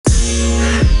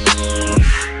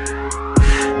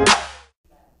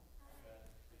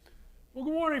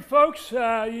folks,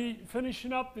 you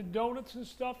finishing up the donuts and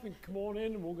stuff, and come on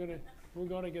in, and we're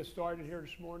gonna get started here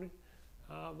this morning.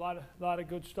 A lot of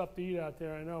good stuff to eat out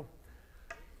there, I know.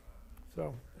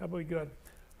 So that'll be good.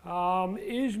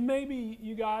 Is maybe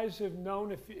you guys have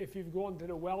known if you've gone to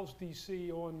the Wells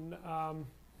DC on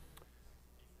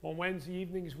Wednesday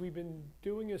evenings, we've been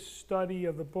doing a study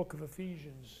of the book of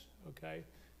Ephesians. Okay,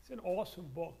 it's an awesome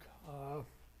book.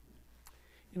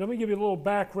 Let me give you a little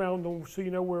background so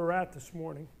you know where we're at this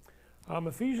morning.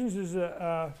 Ephesians is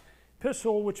an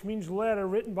epistle, which means letter,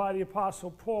 written by the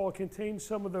Apostle Paul. It contains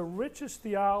some of the richest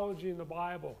theology in the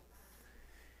Bible.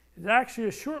 It's actually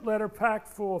a short letter packed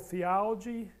full of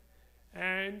theology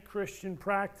and Christian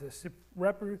practice.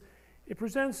 It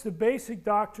presents the basic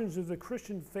doctrines of the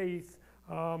Christian faith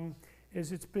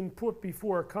as it's been put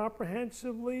before,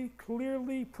 comprehensively,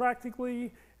 clearly,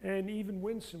 practically, and even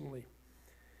winsomely.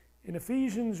 In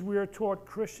Ephesians, we are taught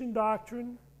Christian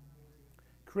doctrine,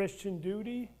 Christian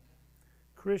duty,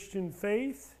 Christian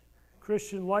faith,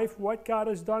 Christian life, what God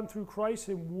has done through Christ,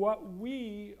 and what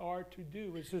we are to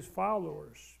do as His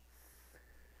followers.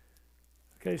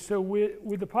 Okay, so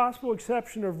with the possible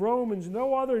exception of Romans,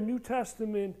 no other New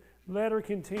Testament letter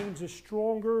contains a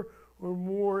stronger or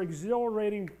more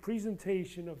exhilarating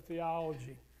presentation of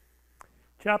theology.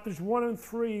 Chapters 1 and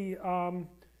 3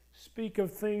 speak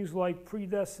of things like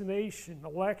predestination,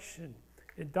 election,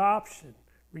 adoption,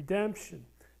 redemption,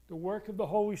 the work of the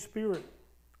Holy Spirit,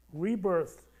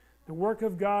 rebirth, the work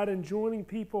of God in joining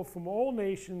people from all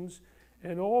nations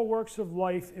and all works of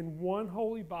life in one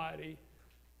holy body,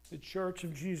 the Church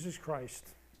of Jesus Christ.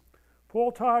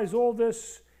 Paul ties all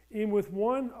this in with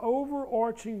one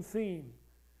overarching theme,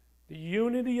 the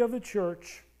unity of the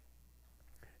church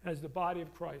as the body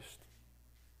of Christ.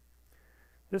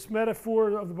 This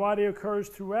metaphor of the body occurs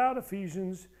throughout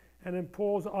Ephesians and in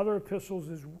Paul's other epistles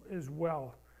as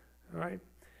well. All right.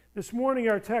 This morning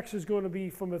our text is going to be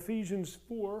from Ephesians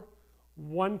 4,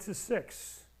 1 to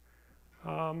 6.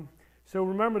 So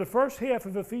remember, the first half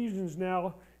of Ephesians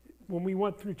now, when we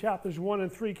went through chapters 1 and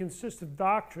 3, consists of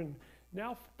doctrine.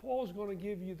 Now Paul is going to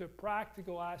give you the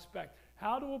practical aspect,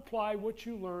 how to apply what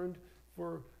you learned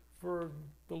for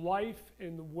the life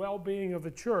and the well-being of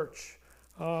the church.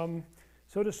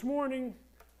 So this morning,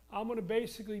 I'm going to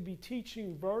basically be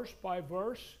teaching verse by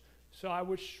verse. So I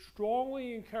would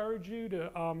strongly encourage you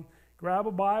to grab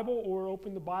a Bible or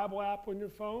open the Bible app on your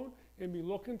phone and be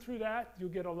looking through that. You'll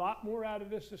get a lot more out of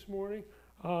this morning.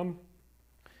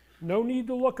 No need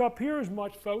to look up here as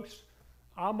much, folks.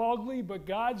 I'm ugly, but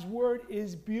God's Word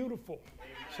is beautiful.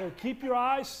 So keep your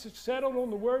eyes settled on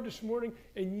the Word this morning,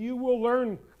 and you will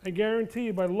learn, I guarantee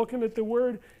you, by looking at the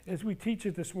Word as we teach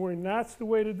it this morning. That's the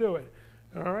way to do it.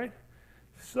 All right?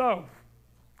 So,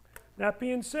 that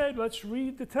being said, let's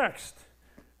read the text.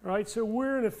 All right, so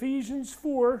we're in Ephesians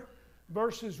 4,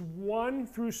 verses 1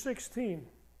 through 16.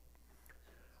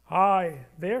 I,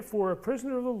 therefore, a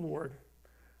prisoner of the Lord,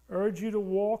 urge you to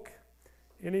walk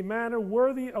in a manner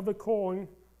worthy of the calling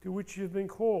to which you have been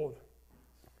called,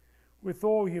 with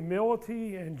all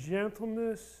humility and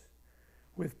gentleness,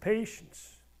 with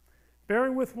patience,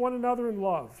 bearing with one another in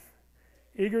love,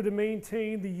 eager to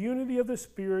maintain the unity of the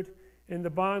Spirit in the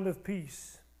bond of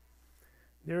peace.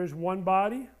 There is one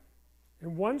body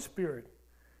and one Spirit,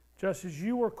 just as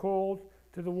you are called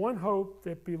to the one hope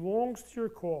that belongs to your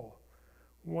call,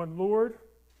 one Lord,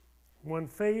 one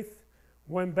faith,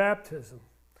 one baptism,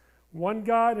 one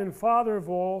God and Father of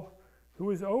all, who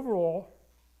is over all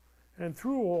and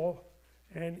through all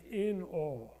and in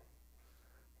all.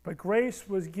 But grace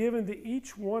was given to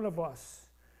each one of us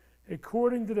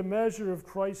according to the measure of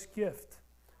Christ's gift.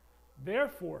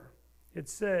 Therefore, it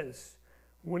says,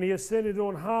 when he ascended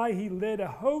on high, he led a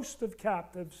host of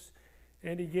captives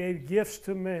and he gave gifts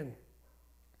to men.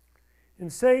 In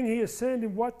saying he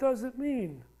ascended, what does it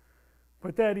mean?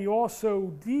 But that he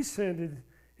also descended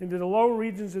into the lower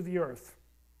regions of the earth.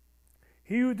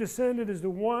 He who descended is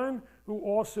the one who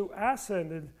also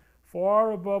ascended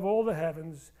far above all the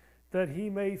heavens, that he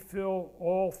may fill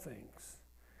all things.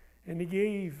 And he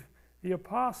gave the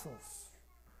apostles,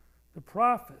 the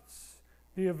prophets,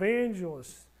 the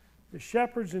evangelists, the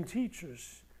shepherds and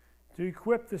teachers to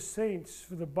equip the saints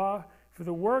for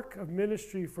the work of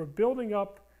ministry, for building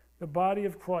up the body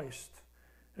of Christ,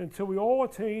 until we all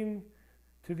attain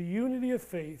to the unity of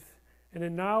faith and the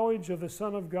knowledge of the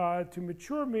Son of God, to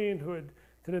mature manhood,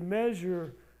 to the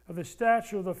measure of the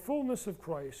stature of the fullness of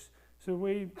Christ, so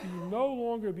we no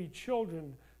longer be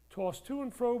children tossed to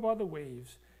and fro by the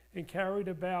waves and carried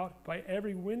about by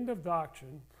every wind of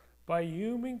doctrine, by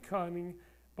human cunning,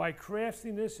 by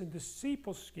craftiness and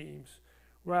deceitful schemes,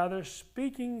 rather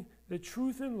speaking the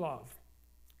truth in love,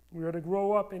 We are to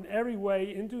grow up in every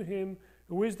way into him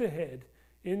who is the head,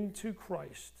 into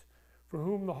Christ, for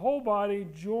whom the whole body,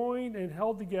 joined and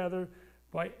held together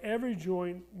by every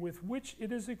joint with which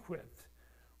it is equipped,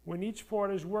 when each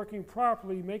part is working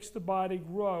properly, makes the body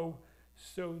grow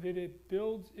so that it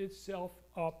builds itself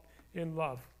up in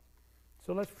love.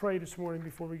 So let's pray this morning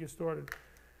before we get started.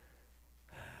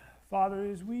 Father,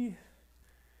 as we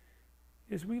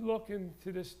look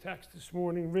into this text this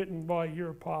morning written by your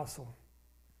apostle,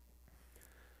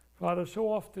 Father, so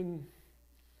often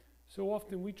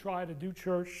we try to do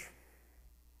church.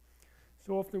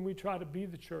 So often we try to be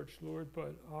the church, Lord,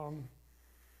 but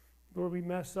Lord, we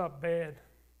mess up bad.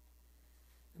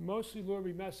 And mostly, Lord,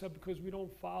 we mess up because we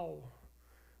don't follow.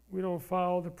 We don't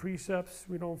follow the precepts.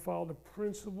 We don't follow the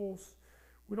principles.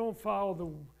 We don't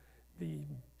follow the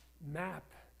map,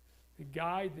 the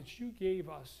guide that you gave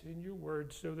us in your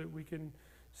word so that we can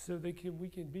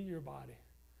be your body.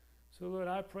 So, Lord,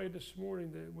 I pray this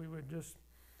morning that we would just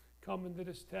come into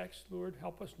this text, Lord.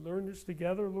 Help us learn this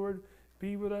together, Lord.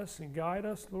 Be with us and guide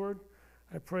us, Lord.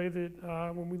 I pray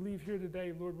that when we leave here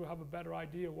today, Lord, we'll have a better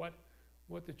idea what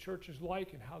the church is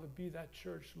like and how to be that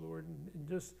church, Lord. And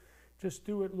just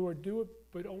do it, Lord. Do it,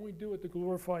 but only do it to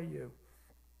glorify you.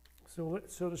 So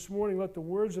this morning, let the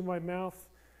words of my mouth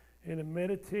and the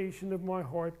meditation of my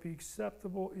heart be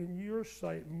acceptable in your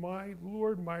sight, my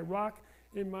Lord, my rock,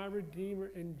 and my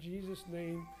Redeemer. In Jesus'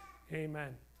 name,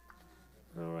 amen.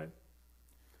 All right.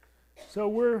 So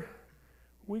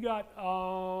we got,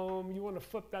 you want to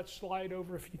flip that slide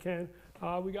over if you can.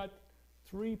 We got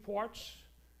 3 parts,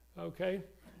 okay?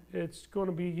 It's going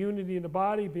to be unity in the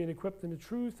body, being equipped in the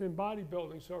truth, and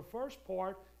bodybuilding. So our first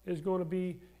part is going to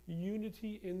be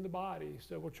unity in the body.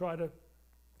 So we'll try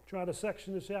to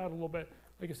section this out a little bit.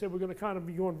 Like I said, we're going to kind of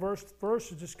be going verse to verse,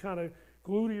 so just kind of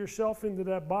glue to yourself into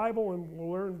that Bible and we'll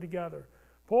learn together.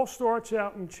 Paul starts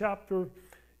out in chapter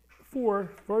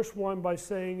 4, verse 1 by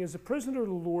saying, as a prisoner of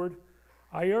the Lord,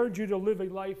 I urge you to live a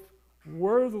life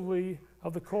worthily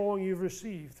of the calling you've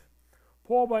received.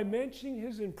 Paul, by mentioning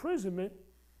his imprisonment,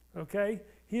 okay,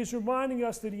 he is reminding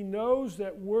us that he knows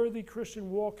that worthy Christian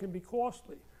walk can be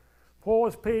costly. Paul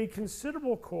has paid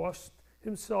considerable cost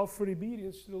himself for the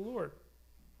obedience to the Lord.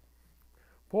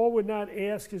 Paul would not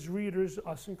ask his readers,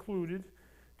 us included,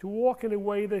 to walk in a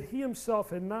way that he himself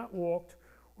had not walked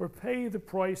or pay the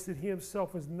price that he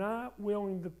himself was not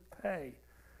willing to pay.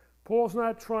 Paul's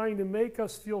not trying to make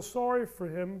us feel sorry for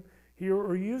him here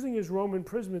or using his Roman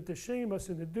imprisonment to shame us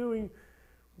into doing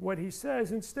what he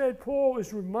says. Instead, Paul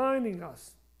is reminding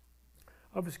us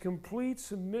of his complete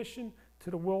submission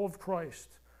to the will of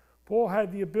Christ. Paul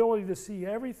had the ability to see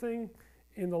everything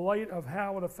in the light of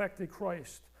how it affected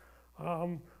Christ.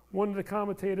 One of the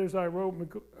commentators I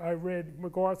read,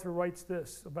 MacArthur, writes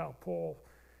this about Paul.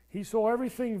 He saw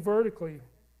everything vertically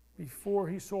before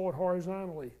he saw it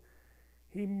horizontally.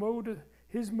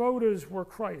 His motives were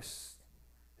Christ.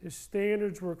 His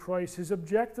standards were Christ. His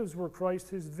objectives were Christ.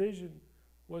 His vision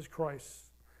was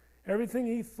Christ. Everything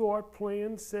he thought,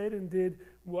 planned, said, and did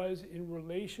was in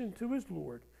relation to his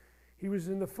Lord. He was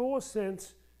in the fullest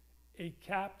sense a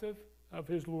captive of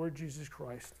his Lord Jesus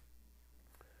Christ.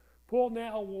 Paul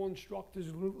now will instruct his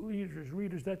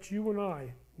readers, that's you and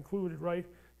I included, right,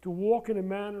 to walk in a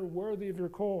manner worthy of your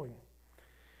calling.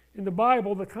 In the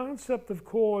Bible, the concept of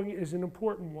calling is an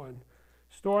important one.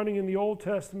 Starting in the Old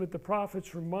Testament, the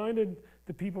prophets reminded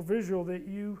the people of Israel that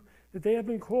they have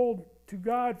been called to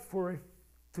God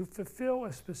to fulfill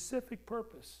a specific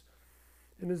purpose.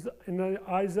 In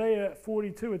Isaiah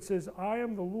 42, it says, I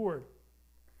am the Lord.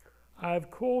 I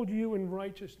have called you in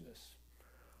righteousness.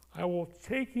 I will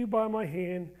take you by my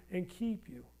hand and keep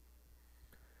you.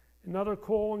 Another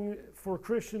calling for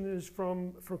Christians is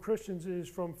from 1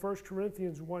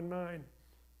 Corinthians 1:9.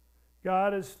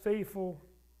 God is faithful,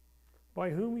 by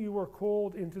whom you are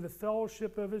called into the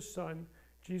fellowship of his Son,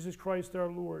 Jesus Christ our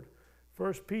Lord.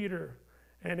 1 Peter,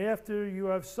 and after you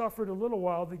have suffered a little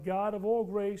while, the God of all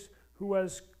grace, who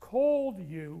has called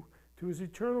you to his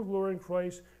eternal glory in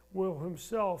Christ, will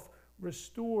himself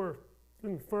restore,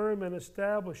 confirm, and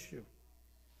establish you.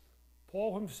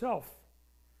 Paul himself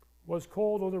was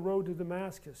called on the road to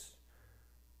Damascus.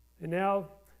 And now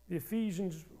the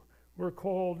Ephesians were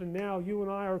called, and now you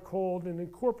and I are called and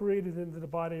incorporated into the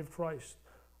body of Christ.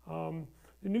 The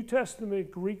New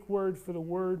Testament Greek word for the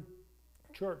word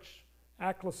church,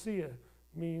 ekklesia,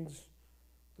 means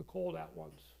the called out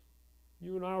ones.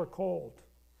 You and I are called.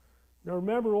 Now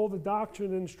remember all the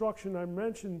doctrine and instruction I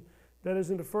mentioned that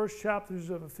is in the first chapters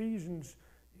of Ephesians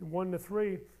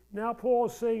 1-3. Now Paul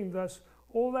is saying thus,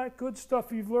 all that good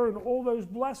stuff you've learned, all those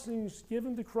blessings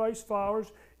given to Christ's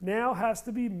followers, now has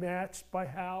to be matched by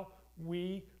how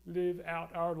we live out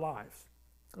our lives.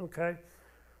 Okay?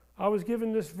 I was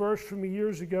given this verse from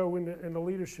years ago in the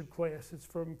leadership class. It's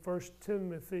from 1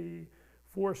 Timothy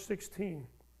 4:16.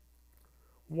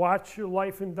 Watch your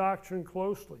life and doctrine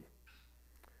closely.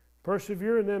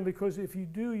 Persevere in them, because if you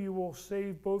do, you will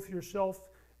save both yourself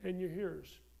and your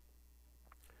hearers.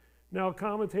 Now, a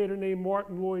commentator named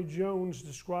Martin Lloyd-Jones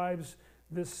describes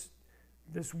this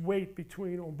weight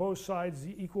between, on both sides,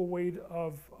 the equal weight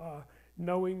of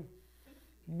knowing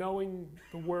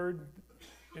the Word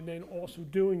and then also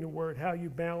doing the Word, how you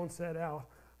balance that out.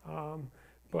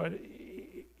 But,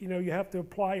 you have to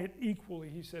apply it equally.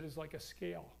 He said it's like a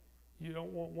scale. You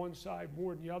don't want one side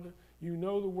more than the other. You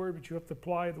know the Word, but you have to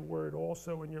apply the Word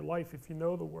also in your life if you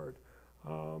know the Word.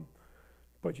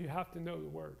 But you have to know the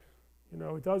Word.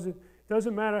 It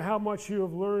doesn't matter how much you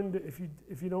have learned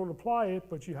if you don't apply it,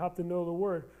 but you have to know the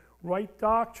Word. Right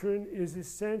doctrine is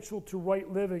essential to right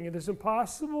living. It is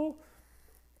impossible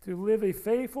to live a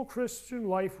faithful Christian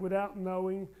life without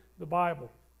knowing the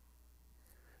Bible.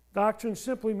 Doctrine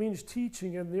simply means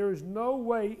teaching, and there is no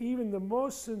way even the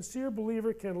most sincere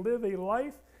believer can live a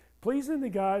life pleasing to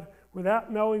God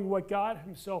without knowing what God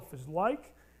Himself is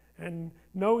like and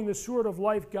knowing the sort of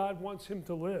life God wants him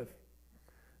to live.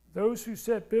 Those who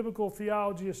set biblical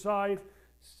theology aside,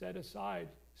 set aside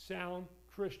sound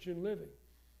Christian living.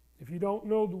 If you don't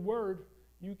know the Word,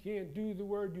 you can't do the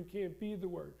Word, you can't be the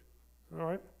Word. All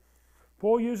right?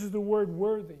 Paul uses the word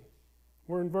worthy.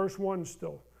 We're in verse 1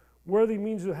 still. Worthy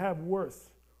means to have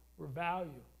worth or value.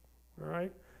 All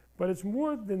right? But it's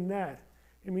more than that.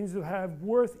 It means to have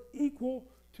worth equal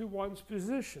to one's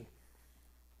position.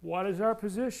 What is our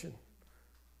position?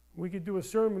 We could do a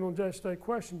sermon on just that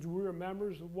question. We're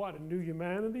members of what? A new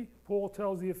humanity? Paul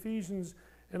tells the Ephesians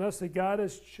and us that God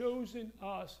has chosen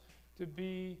us to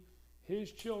be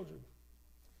His children.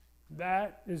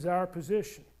 That is our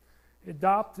position.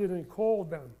 Adopted and called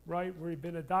them, right? We've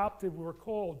been adopted, we're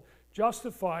called.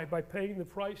 Justified by paying the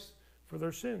price for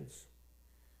their sins.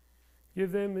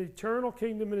 Give them the eternal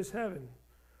kingdom in His heaven.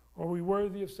 Are we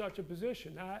worthy of such a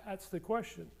position? That's the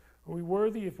question. Are we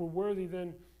worthy? If we're worthy,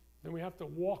 then we have to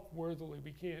walk worthily.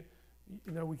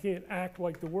 We can't act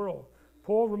like the world.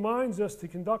 Paul reminds us to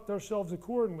conduct ourselves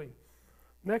accordingly.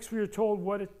 Next, we are told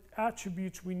what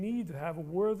attributes we need to have a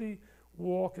worthy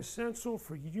walk, essential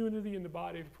for unity in the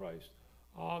body of Christ.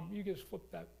 You can just flip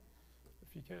that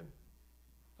if you can.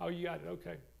 Oh, you got it.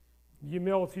 Okay.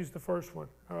 Humility is the first one.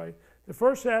 All right. The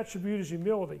first attribute is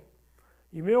humility.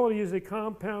 Humility is a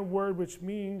compound word which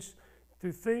means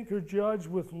to think or judge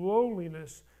with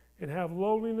lowliness and have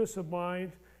lowliness of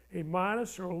mind, a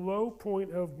modest or low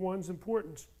point of one's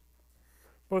importance.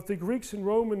 Both the Greeks and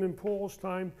Roman in Paul's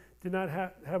time did not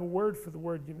have a word for the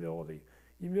word humility.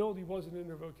 Humility wasn't in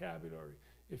their vocabulary.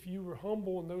 If you were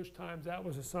humble in those times, that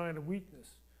was a sign of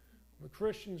weakness. The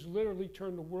Christians literally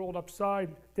turned the world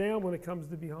upside down when it comes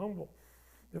to be humble.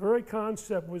 The very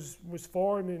concept was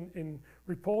foreign and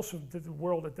repulsive to the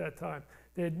world at that time.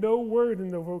 They had no word in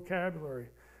their vocabulary.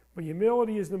 But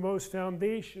humility is the most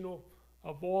foundational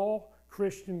of all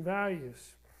Christian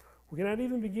values. We cannot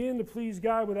even begin to please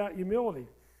God without humility.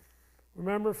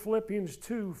 Remember Philippians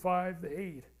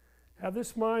 2:5-8. Have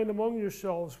this mind among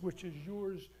yourselves, which is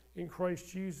yours in Christ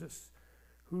Jesus,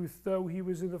 who, though he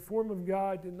was in the form of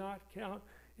God, did not count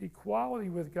equality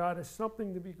with God as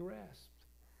something to be grasped,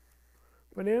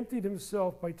 but emptied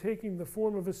himself by taking the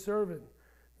form of a servant.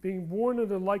 Being born in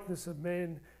the likeness of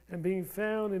men, and being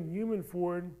found in human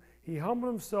form, he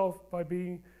humbled himself by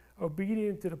being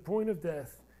obedient to the point of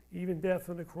death, even death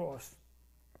on the cross.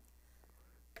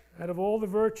 Out of all the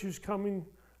virtues coming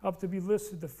up to be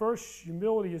listed, the first,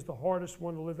 humility, is the hardest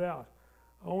one to live out.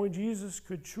 Only Jesus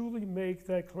could truly make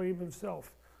that claim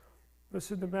himself.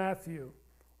 Listen to Matthew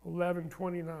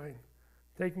 11:29.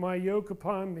 Take my yoke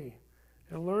upon me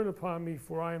and learn upon me,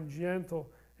 for I am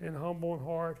gentle and humble in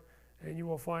heart, and you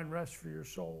will find rest for your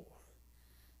souls.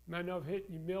 And I know I've hit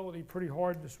humility pretty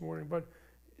hard this morning, but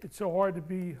it's so hard to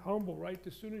be humble, right?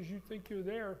 As soon as you think you're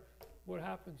there, what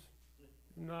happens?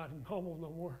 You're not humble no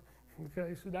more.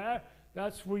 Okay, so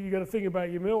that's where you got to think about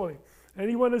humility.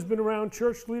 Anyone who's been around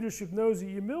church leadership knows that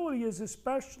humility is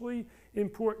especially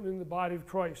important in the body of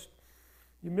Christ.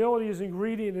 Humility is an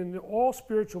ingredient in all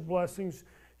spiritual blessings,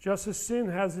 just as sin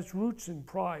has its roots in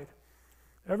pride.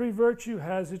 Every virtue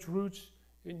has its roots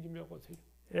in humility.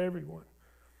 Everyone.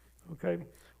 Okay?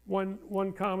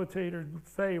 One commentator,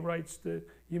 Fay, writes that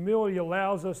humility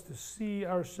allows us to see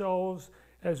ourselves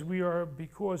as we are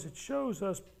because it shows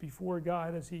us before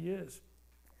God as He is.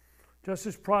 Just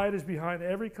as pride is behind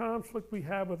every conflict we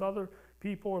have with other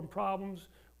people and problems,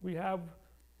 we have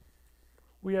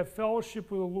fellowship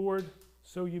with the Lord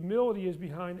So humility is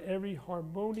behind every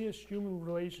harmonious human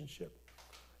relationship,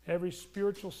 every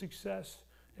spiritual success,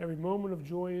 every moment of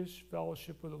joyous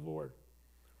fellowship with the Lord.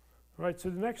 All right, so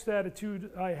the next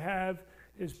attitude I have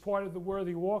is part of the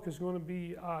worthy walk is going to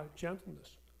be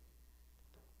gentleness.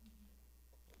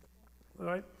 All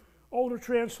right, older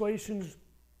translations,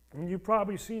 and you've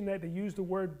probably seen that they use the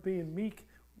word being meek,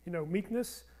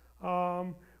 meekness,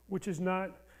 which is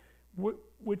not,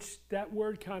 which that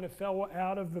word kind of fell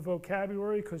out of the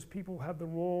vocabulary because people have the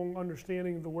wrong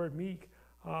understanding of the word meek.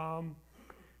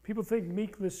 People think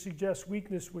meekness suggests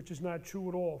weakness, which is not true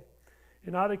at all.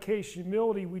 In either case,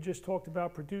 humility, we just talked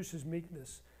about, produces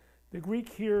meekness. The Greek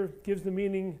here gives the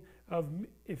meaning of,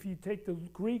 if you take the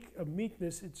Greek of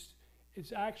meekness,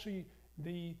 it's actually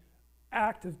the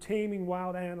act of taming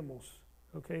wild animals.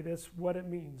 Okay, that's what it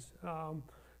means.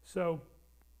 So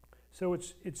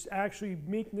it's actually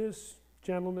meekness,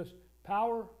 gentleness,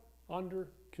 power under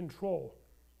control.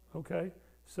 Okay,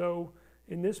 so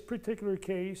in this particular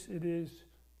case, it is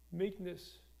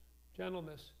meekness,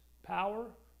 gentleness,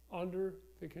 power under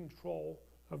the control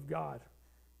of God.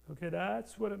 Okay,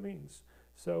 that's what it means.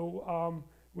 So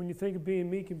when you think of being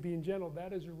meek and being gentle,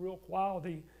 that is a real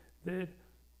quality that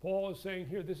Paul is saying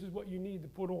here, this is what you need to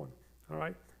put on. All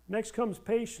right. Next comes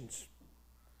patience,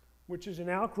 which is an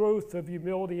outgrowth of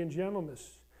humility and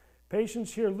gentleness.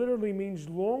 Patience here literally means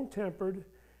long-tempered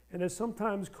and is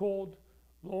sometimes called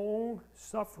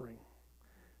long-suffering.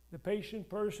 The patient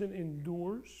person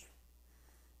endures,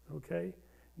 okay,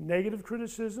 negative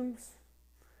criticisms,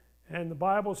 and the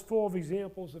Bible is full of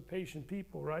examples of patient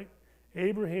people, right?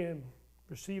 Abraham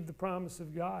received the promise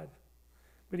of God,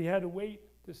 but he had to wait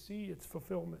to see its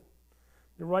fulfillment.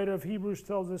 The writer of Hebrews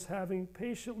tells us, having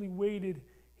patiently waited,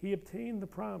 he obtained the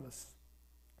promise.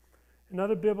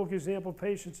 Another biblical example of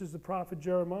patience is the prophet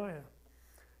Jeremiah.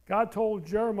 God told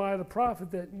Jeremiah the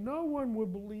prophet that no one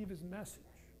would believe his message,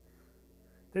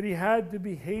 that he had to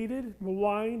be hated,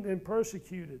 maligned, and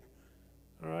persecuted.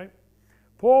 All right?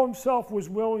 Paul himself was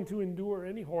willing to endure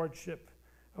any hardship,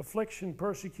 affliction,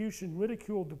 persecution,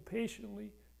 ridicule to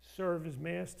patiently serve his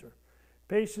master.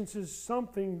 Patience is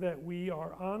something that we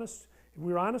are honest. If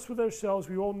we're honest with ourselves,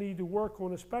 we all need to work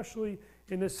on, especially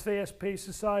in this fast-paced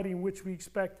society in which we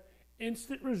expect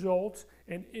instant results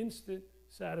and instant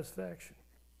satisfaction.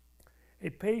 A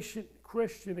patient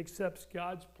Christian accepts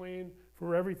God's plan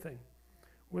for everything,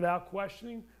 without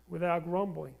questioning, without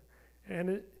grumbling,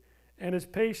 and is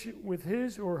patient with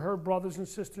his or her brothers and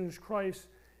sisters in Christ,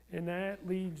 and that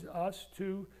leads us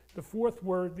to the fourth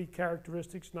word, the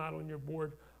characteristics not on your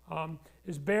board,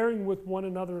 is bearing with one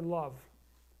another in love.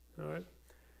 All right?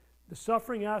 The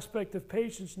suffering aspect of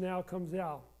patience now comes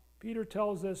out. Peter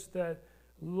tells us that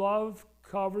love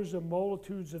covers a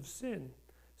multitude of sin.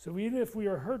 So even if we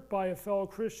are hurt by a fellow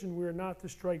Christian, we are not to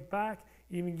strike back,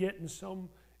 even get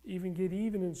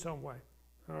even in some way.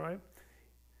 All right?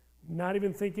 Not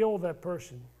even think ill of that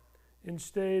person.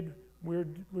 Instead,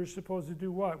 we're supposed to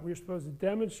do what? We're supposed to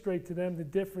demonstrate to them the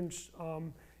difference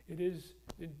it is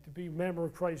to be a member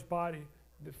of Christ's body,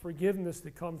 the forgiveness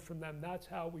that comes from them. That's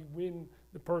how we win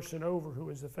the person over who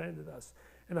has offended us.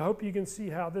 And I hope you can see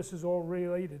how this is all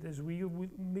related as we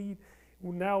will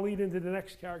now lead into the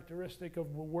next characteristic of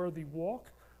a worthy walk.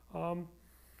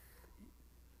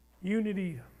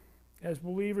 Unity. As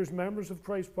believers, members of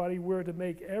Christ's body, we're to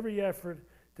make every effort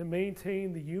to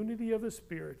maintain the unity of the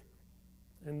Spirit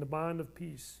and the bond of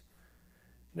peace.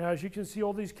 Now, as you can see,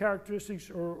 all these characteristics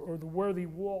or the worthy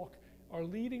walk are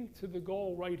leading to the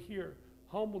goal right here.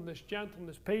 Humbleness,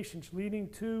 gentleness, patience, leading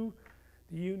to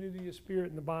the unity of spirit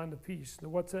and the bond of peace. Now,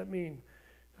 what's that mean?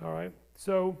 All right.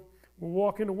 So we're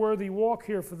walking a worthy walk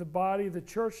here for the body of the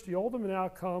church. The ultimate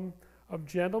outcome of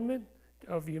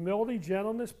humility,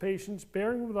 gentleness, patience,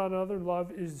 bearing with one another,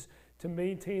 love is to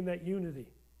maintain that unity.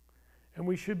 And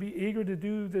we should be eager to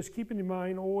do this, keeping in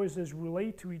mind always as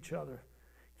relate to each other.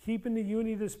 Keeping the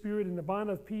unity of the Spirit and the bond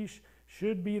of peace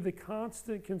should be the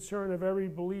constant concern of every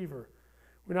believer.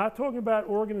 We're not talking about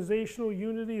organizational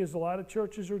unity, as a lot of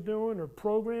churches are doing, or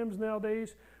programs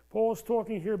nowadays. Paul is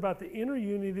talking here about the inner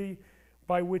unity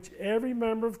by which every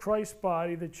member of Christ's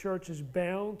body, the church, is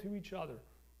bound to each other.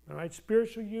 All right?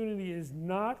 Spiritual unity is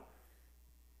not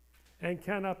and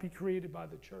cannot be created by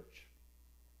the church,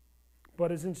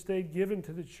 but is instead given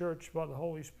to the church by the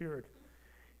Holy Spirit.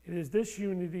 It is this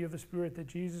unity of the Spirit that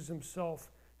Jesus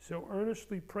himself so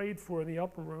earnestly prayed for in the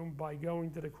upper room by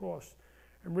going to the cross.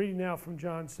 I'm reading now from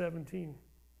John 17.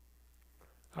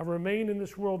 I remain in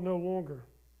this world no longer,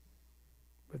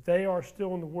 but they are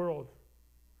still in the world.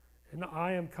 And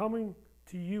I am coming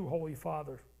to you, Holy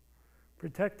Father.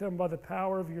 Protect them by the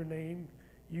power of your name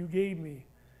you gave me,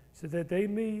 so that they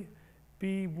may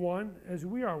be one as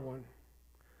we are one,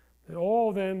 that all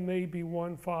of them may be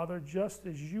one, Father, just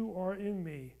as you are in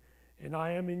me and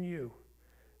I am in you.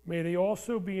 May they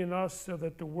also be in us, so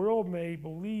that the world may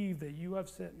believe that you have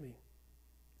sent me.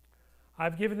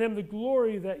 I've given them the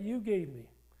glory that you gave me,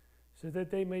 so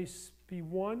that they may be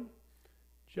one,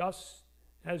 just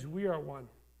as we are one.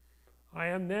 I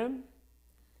am them,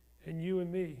 and you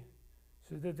and me,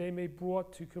 so that they may be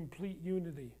brought to complete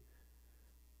unity.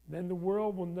 Then the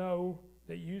world will know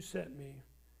that you sent me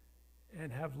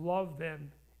and have loved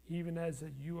them even as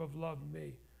you have loved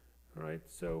me. All right,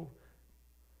 so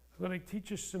I'm going to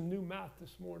teach us some new math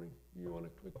this morning. You want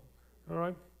to click? All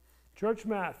right, church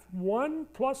math. 1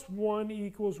 +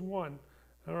 1 = 1.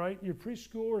 All right, your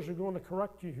preschoolers are going to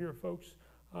correct you here, folks.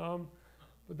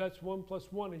 But that's 1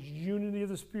 + 1 is unity of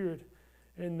the Spirit.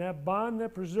 And that bond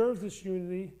that preserves this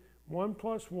unity, 1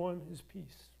 + 1 is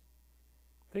peace.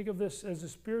 Think of this as a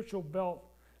spiritual belt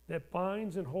that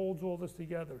binds and holds all this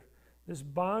together. This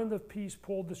bond of peace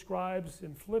Paul describes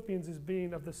in Philippians as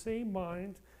being of the same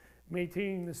mind,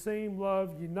 maintaining the same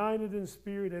love, united in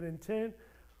spirit and intent,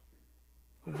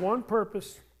 one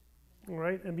purpose, all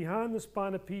right? And behind this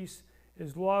bond of peace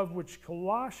is love, which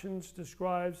Colossians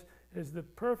describes as the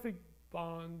perfect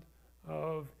bond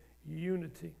of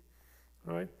unity,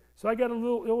 all right? So I got a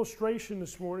little illustration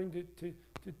this morning to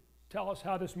tell us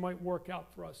how this might work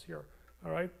out for us here,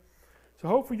 all right? So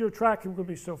hopefully you're tracking with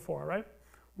me so far, right?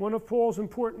 One of Paul's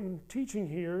important teaching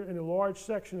here in a large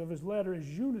section of his letter is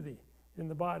unity in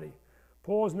the body.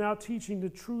 Paul is now teaching the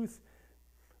truth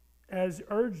as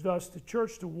urged us, the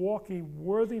church, to walk a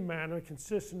worthy manner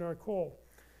consistent in our call.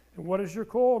 And what is your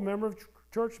call? A member of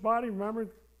church body? Remember,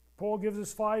 Paul gives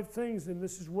us 5 things, and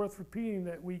this is worth repeating,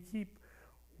 that we keep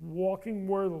walking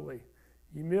worthily.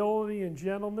 Humility and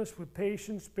gentleness, with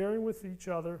patience, bearing with each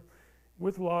other,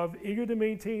 with love, eager to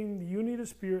maintain the unity of the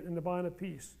Spirit and the bond of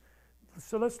peace.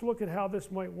 So let's look at how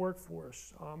this might work for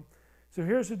us. So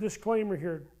here's a disclaimer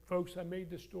here, folks. I made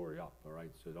this story up, all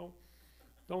right? So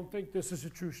don't think this is a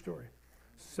true story.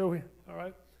 So, all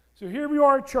right? So here we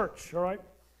are at church, all right?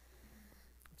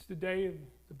 It's the day of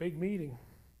the big meeting.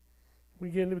 We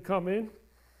begin to come in.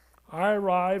 I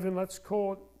arrive, and let's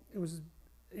call it was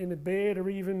in a bad or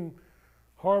even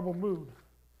horrible mood.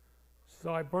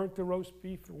 So I burnt the roast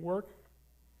beef at work.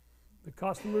 The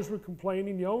customers were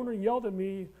complaining. The owner yelled at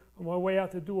me on my way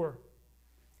out the door.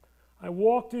 I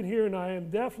walked in here, and I am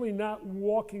definitely not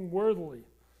walking worthily.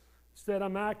 Instead,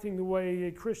 I'm acting the way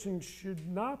a Christian should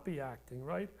not be acting,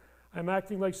 right? I'm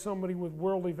acting like somebody with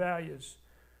worldly values.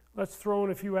 Let's throw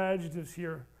in a few adjectives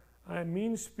here. I am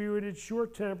mean-spirited,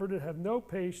 short-tempered, and have no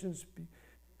patience.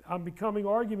 I'm becoming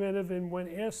argumentative, and when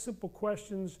asked simple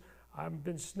questions, I've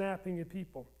been snapping at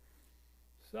people.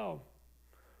 So,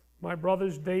 my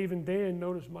brothers Dave and Dan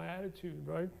noticed my attitude,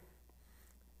 right?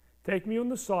 Take me on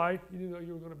the side. You didn't know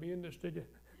you were going to be in this, did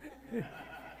you?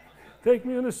 Take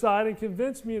me on the side and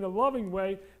convince me in a loving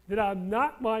way that I'm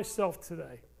not myself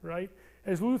today, right?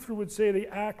 As Luther would say, they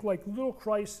act like little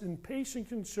Christ in patient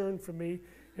concern for me,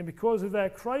 and because of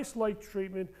that Christ-like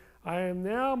treatment, I am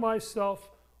now myself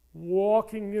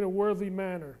walking in a worthy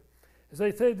manner. As I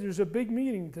said, there's a big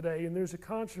meeting today, and there's a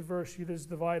controversy that's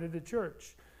divided the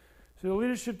church. So the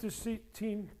leadership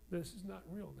team, this is not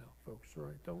real now, folks, all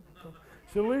right? Don't.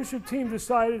 So the leadership team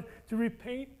decided to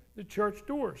repaint the church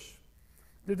doors.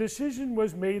 The decision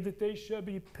was made that they should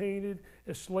be painted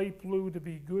a slate blue to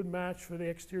be a good match for the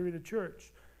exterior of the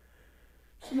church.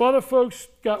 Some other folks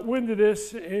got wind of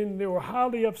this, and they were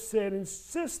highly upset,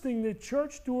 insisting that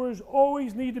church doors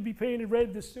always need to be painted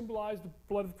red to symbolize the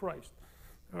blood of Christ.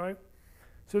 All right?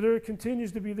 So there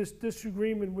continues to be this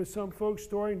disagreement with some folks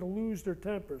starting to lose their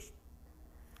tempers.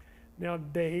 Now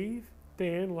Dave,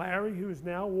 Dan, Larry, who is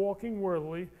now walking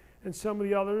worthily, and some of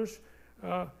the others,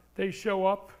 they show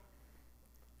up,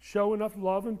 show enough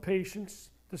love and patience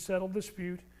to settle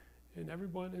dispute, and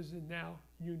everyone is in now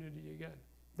unity again.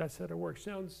 That's how it works.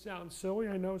 Sounds silly,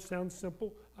 I know. It sounds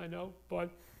simple, I know. But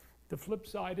the flip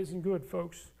side isn't good,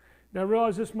 folks. Now I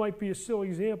realize this might be a silly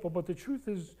example, but the truth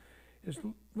is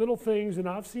little things, and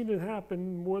I've seen it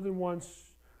happen more than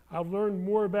once. I've learned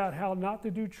more about how not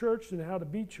to do church than how to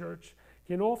be church,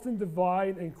 can often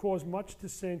divide and cause much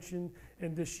dissension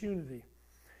and disunity.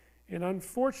 And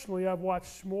unfortunately, I've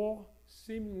watched small,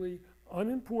 seemingly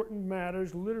unimportant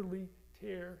matters literally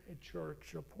tear a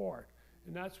church apart.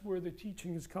 And that's where the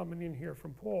teaching is coming in here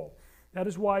from Paul. That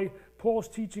is why Paul's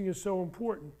teaching is so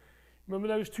important. Remember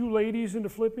those 2 ladies in the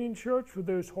Philippian church with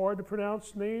those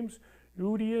hard-to-pronounce names,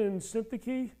 Euodia and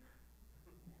Syntyche?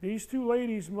 These 2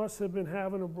 ladies must have been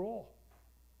having a brawl,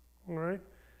 all right?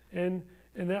 And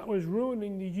that was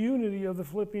ruining the unity of the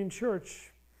Philippian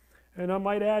church. And I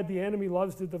might add, the enemy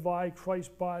loves to divide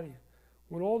Christ's body.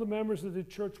 When all the members of the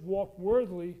church walk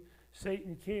worthily,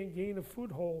 Satan can't gain a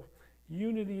foothold.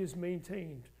 Unity is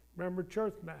maintained. Remember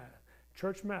church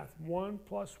math. 1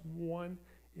 plus 1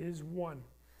 is 1.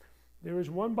 There is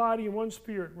one body and one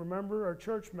spirit. Remember our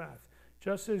church math.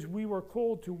 Just as we were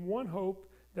called to one hope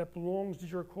that belongs to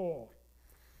your call.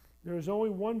 There is only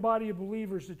one body of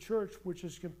believers, the church, which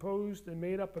is composed and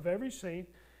made up of every saint,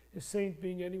 a saint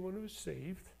being anyone who is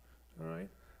saved, all right,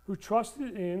 who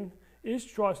trusted in, is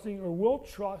trusting, or will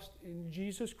trust in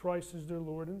Jesus Christ as their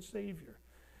Lord and Savior.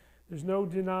 There's no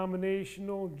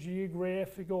denominational,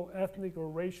 geographical, ethnic, or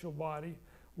racial body,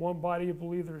 one body of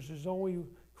believers. There's only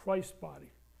Christ's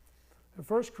body. In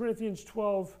 1 Corinthians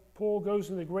 12, Paul goes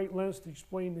into great lengths to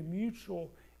explain the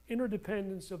mutual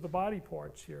interdependence of the body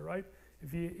parts here, right?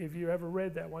 If you ever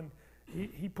read that one,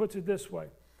 he puts it this way.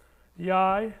 The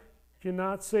eye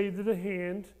cannot say to the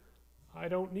hand, I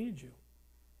don't need you.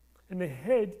 And the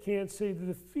head can't say to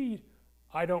the feet,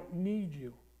 I don't need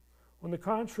you. On the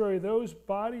contrary, those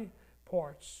body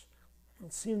parts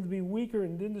seem to be weaker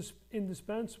and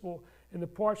indispensable, and the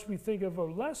parts we think of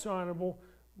are less honorable,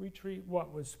 we treat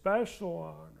what? With special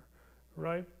honor,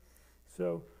 right?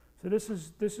 So this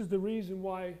is the reason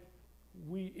why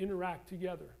we interact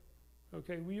together.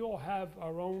 Okay, we all have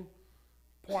our own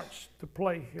parts to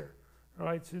play here. All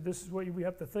right, so this is what we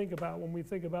have to think about when we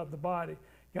think about the body.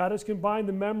 God has combined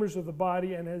the members of the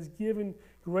body and has given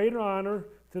greater honor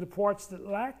to the parts that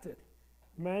lacked it.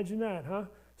 Imagine that, huh?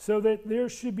 So that there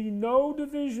should be no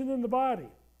division in the body,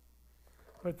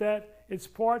 but that its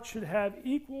parts should have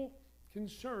equal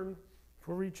concern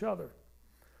for each other.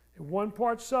 If one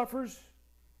part suffers,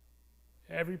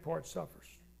 every part suffers.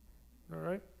 All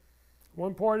right?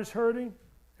 One part is hurting,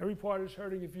 every part is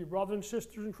hurting. If your brother and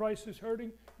sister in Christ is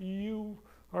hurting, you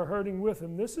are hurting with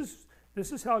him. This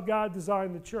is how God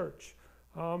designed the church.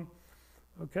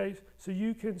 Okay, so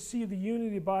you can see the unity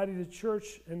of the body of the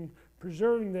church and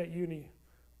preserving that unity.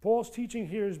 Paul's teaching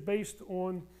here is based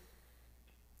on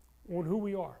who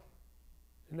we are,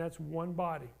 and that's one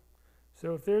body.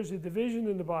 So if there's a division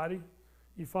in the body,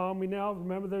 you follow me now?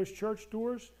 Remember those church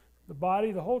doors? The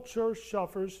body, the whole church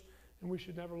suffers, and we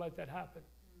should never let that happen.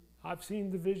 I've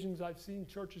seen divisions. I've seen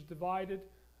churches divided.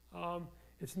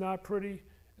 It's not pretty.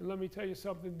 And let me tell you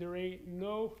something. There ain't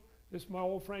no, this my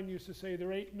old friend used to say,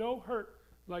 there ain't no hurt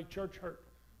like church hurt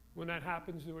when that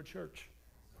happens to a church.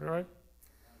 All right?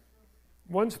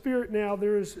 One spirit now,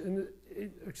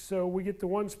 so we get to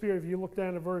one spirit if you look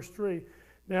down at verse 3.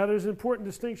 Now there's an important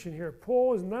distinction here.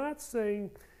 Paul is not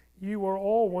saying you are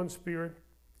all one spirit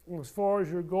as far as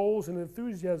your goals and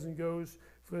enthusiasm goes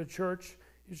for the church.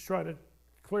 He's trying to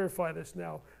clarify this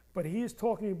now. But he is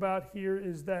talking about here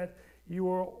is that you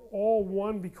are all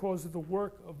one because of the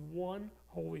work of one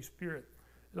Holy Spirit.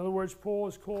 In other words, Paul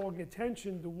is calling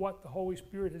attention to what the Holy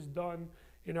Spirit has done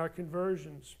in our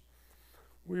conversions.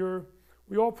 We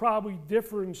all probably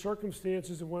differ in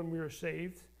circumstances of when we are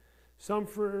saved. Some,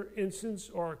 for instance,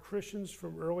 are Christians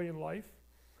from early in life,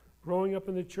 growing up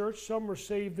in the church. Some were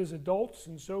saved as adults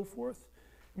and so forth.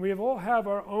 And we all have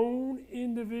our own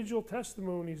individual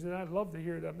testimonies, and I'd love to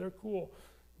hear them. They're cool.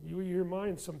 You hear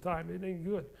mine sometime. It ain't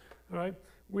good. All right?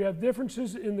 We have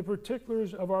differences in the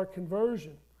particulars of our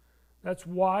conversion. That's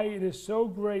why it is so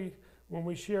great when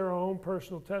we share our own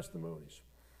personal testimonies.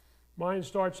 Mine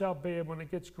starts out bad when it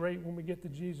gets great when we get to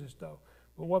Jesus, though.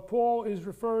 But what Paul is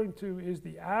referring to is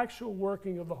the actual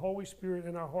working of the Holy Spirit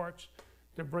in our hearts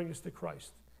to bring us to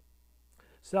Christ.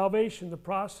 Salvation, the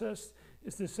process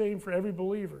is the same for every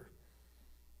believer,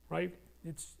 right?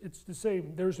 It's the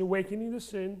same. There's awakening to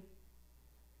sin.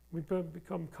 We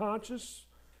become conscious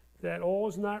that all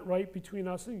is not right between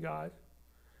us and God.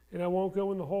 And I won't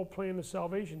go in the whole plan of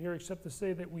salvation here except to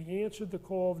say that we answered the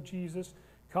call of Jesus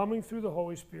coming through the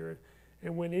Holy Spirit,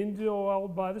 and when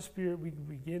indwelled by the Spirit, we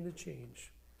begin to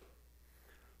change.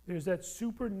 There's that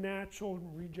supernatural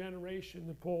regeneration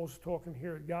that Paul's talking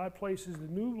here. God places the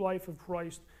new life of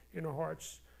Christ in our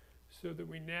hearts so that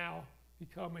we now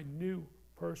become a new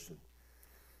person.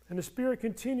 And the Spirit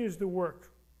continues to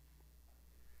work.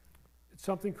 It's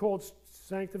something called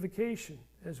sanctification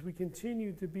as we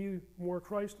continue to be more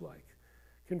Christ-like,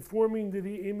 conforming to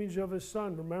the image of His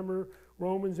Son. Remember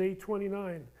Romans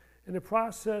 8:29. And the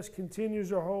process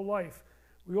continues our whole life.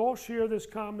 We all share this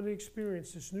common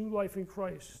experience, this new life in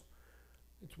Christ.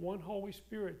 It's one Holy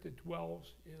Spirit that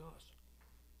dwells in us.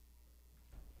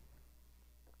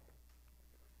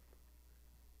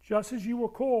 Just as you were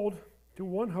called to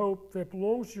one hope that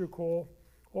belongs to your call,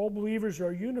 all believers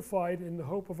are unified in the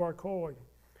hope of our calling.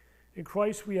 In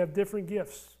Christ we have different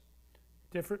gifts,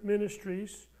 different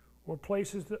ministries, or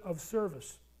places of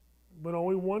service. but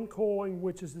only one calling,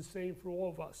 which is the same for all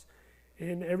of us.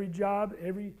 In every job,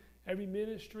 every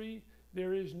ministry,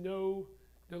 there is no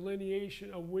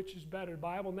delineation of which is better. The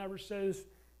Bible never says,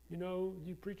 you know,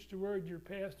 you preach the word, you're a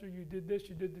pastor, you did this,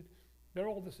 you did that. They're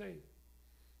all the same.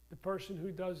 The person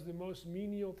who does the most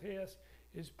menial task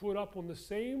is put up on the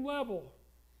same level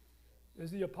as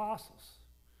the apostles,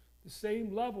 the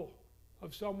same level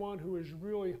of someone who is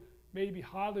really maybe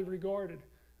highly regarded.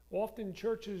 Often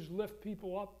churches lift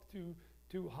people up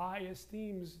to high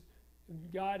esteems, and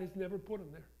God has never put them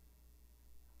there.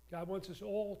 God wants us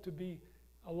all to be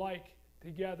alike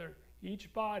together,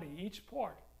 each body, each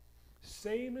part,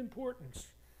 same importance.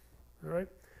 All right?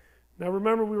 Now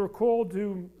remember, we were called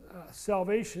to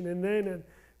salvation, and then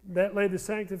that led to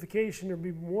sanctification, to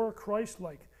be more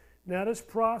Christ-like. Now this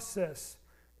process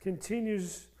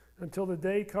continues until the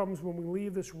day comes when we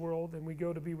leave this world and we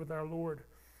go to be with our Lord,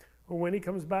 or when he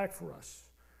comes back for us,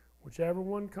 whichever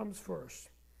one comes first.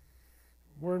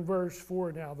 We're in verse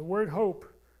 4 now. The word hope,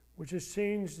 which has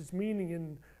changed its meaning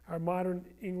in our modern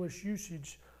English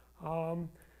usage.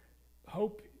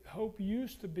 Hope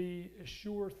used to be a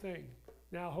sure thing.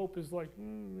 Now hope is like,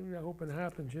 maybe I hope it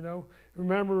happens, you know.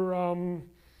 Remember,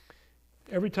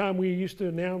 every time we used to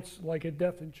announce like a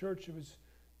death in church, it was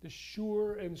the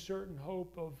sure and certain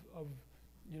hope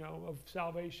of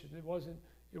salvation. It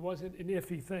wasn't an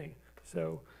iffy thing.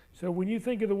 So when you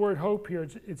think of the word hope here,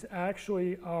 it's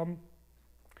actually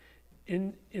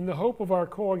in the hope of our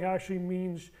calling actually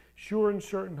means sure and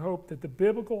certain hope. That the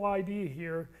biblical idea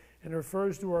here, and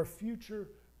refers to our future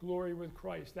glory with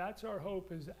Christ. That's our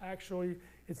hope. Is actually,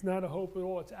 it's not a hope at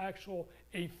all. It's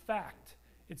a fact.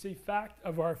 It's a fact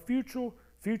of our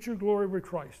future glory with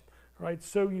Christ. All right.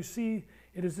 So you see,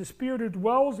 it is the Spirit who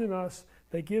dwells in us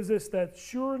that gives us that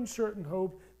sure and certain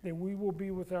hope that we will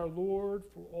be with our Lord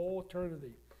for all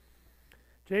eternity.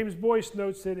 James Boyce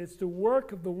notes that it's the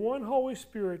work of the one Holy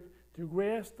Spirit to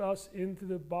graft us into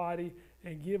the body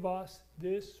and give us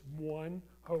this one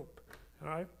hope. All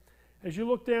right? As you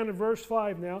look down at verse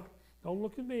 5 now, don't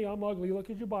look at me, I'm ugly, look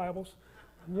at your Bibles.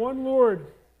 One Lord,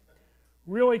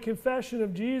 really confession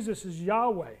of Jesus is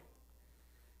Yahweh.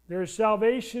 There is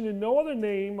salvation in no other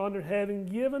name under heaven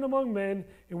given among men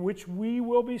in which we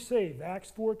will be saved.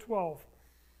 Acts 4:12.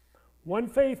 One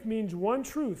faith means one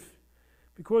truth.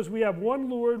 Because we have one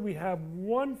Lord, we have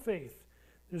one faith.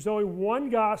 There's only one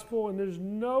gospel, and there's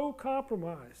no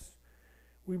compromise.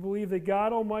 We believe that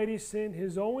God Almighty sent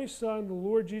His only Son, the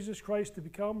Lord Jesus Christ, to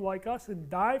become like us and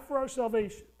die for our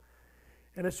salvation.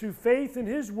 And it's through faith in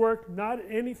His work, not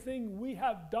anything we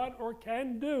have done or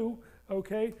can do,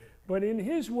 okay, but in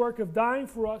His work of dying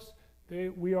for us,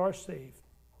 we are saved.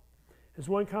 As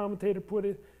one commentator put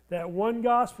it, that one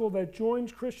gospel that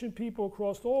joins Christian people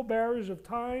across all barriers of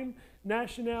time,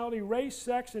 nationality, race,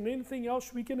 sex, and anything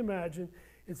else we can imagine.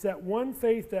 It's that one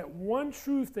faith, that one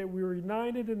truth that we are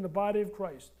united in the body of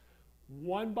Christ.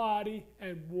 One body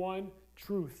and one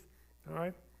truth. All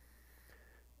right?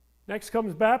 Next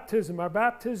comes baptism. Our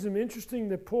baptism, interesting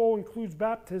that Paul includes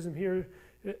baptism here,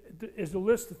 is the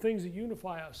list of things that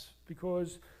unify us,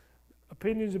 because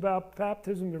opinions about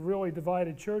baptism have really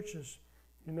divided churches.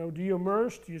 You know, do you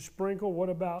immerse? Do you sprinkle? What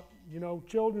about,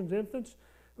 children's, infants?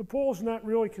 But Paul's not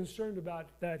really concerned about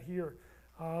that here.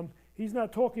 He's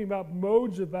not talking about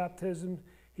modes of baptism.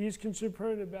 He's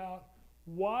concerned about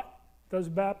what does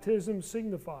baptism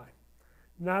signify.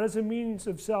 Not as a means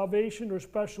of salvation or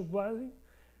special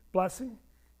blessing,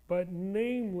 but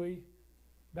namely,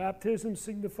 baptism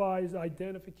signifies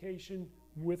identification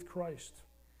with Christ.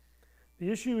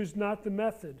 The issue is not the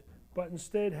method, but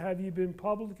instead, have you been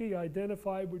publicly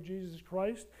identified with Jesus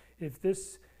Christ? If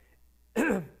this,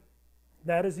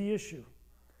 that is the issue.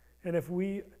 And if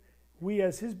we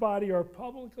as His body are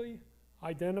publicly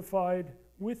identified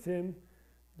with Him,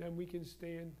 then we can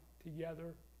stand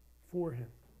together for Him.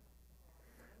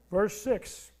 Verse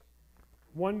 6,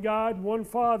 one God, one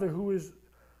Father, who is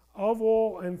of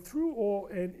all and through all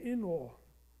and in all.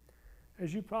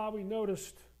 As you probably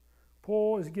noticed,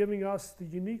 Paul is giving us the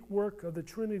unique work of the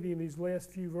Trinity in these last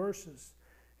few verses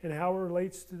and how it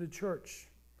relates to the church.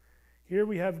 Here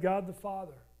we have God the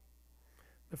Father,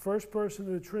 the first person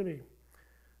of the Trinity.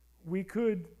 We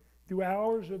could do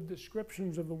hours of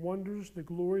descriptions of the wonders, the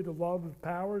glory, the love, the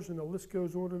powers, and the list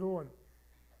goes on and on.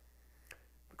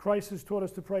 But Christ has taught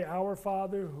us to pray, Our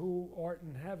Father who art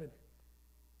in heaven.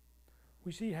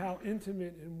 We see how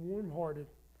intimate and warm-hearted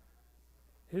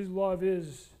His love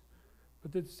is.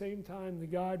 But at the same time, the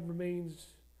God remains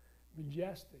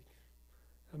majestic,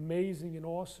 amazing, and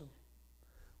awesome.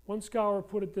 One scholar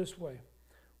put it this way: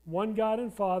 one God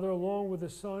and Father, along with the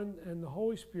Son and the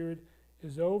Holy Spirit,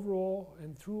 is over all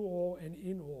and through all and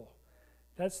in all.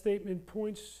 That statement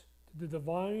points to the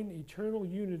divine, eternal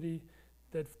unity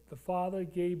that the Father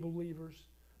gave believers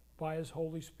by His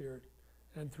Holy Spirit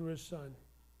and through His Son.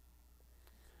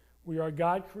 We are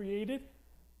God created,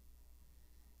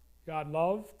 God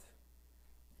loved,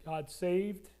 God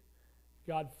saved,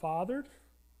 God fathered,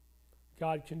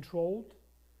 God controlled,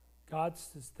 God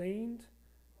sustained,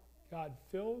 God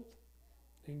filled,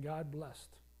 and God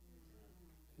blessed.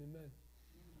 Amen.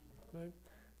 Right?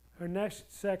 Our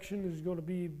next section is going to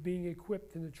be being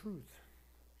equipped in the truth.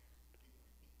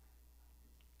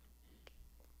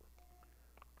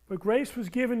 But grace was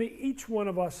given to each one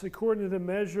of us according to the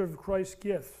measure of Christ's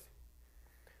gift.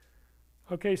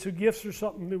 Okay, so gifts are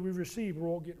something that we receive. We're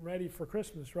all getting ready for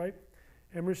Christmas, right?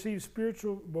 And we receive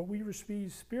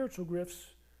spiritual gifts.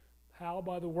 How?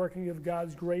 By the working of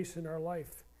God's grace in our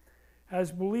life.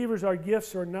 As believers, our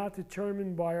gifts are not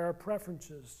determined by our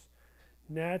preferences,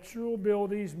 natural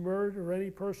abilities, merit, or any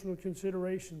personal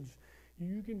considerations.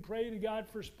 You can pray to God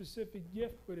for a specific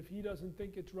gift, but if He doesn't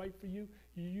think it's right for you,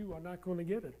 you are not going to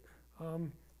get it.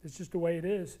 It's just the way it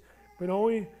is. But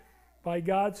only by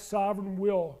God's sovereign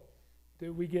will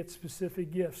that we get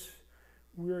specific gifts.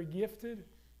 We are gifted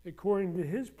according to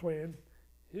His plan,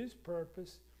 His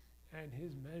purpose, and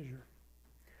His measure.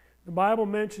 The Bible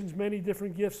mentions many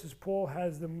different gifts as Paul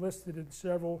has them listed in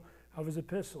several of his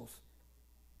epistles.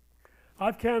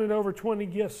 I've counted over 20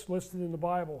 gifts listed in the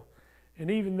Bible,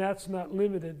 and even that's not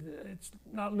limited. It's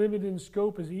not limited in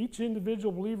scope, as each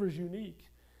individual believer is unique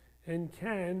and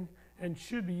can and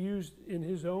should be used in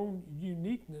his own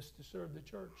uniqueness to serve the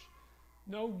church.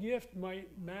 No gift might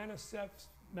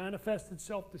manifest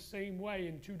itself the same way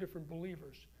in two different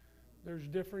believers. There's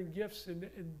different gifts,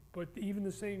 but even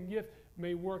the same gift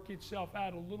may work itself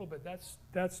out a little bit.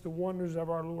 That's the wonders of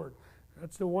our Lord.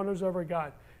 That's the wonders of our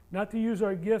God. Not to use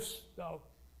our gifts, though.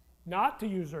 Not to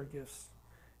use our gifts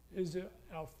is an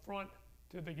affront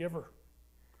to the giver.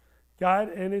 God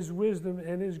and His wisdom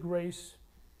and His grace,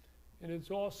 and it's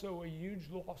also a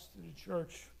huge loss to the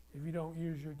church if you don't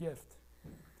use your gift.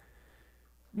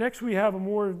 Next, we have a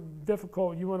more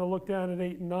difficult, you want to look down at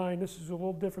 8 and 9. This is a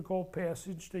little difficult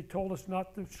passage. They told us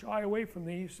not to shy away from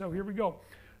these, so here we go.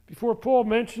 Before Paul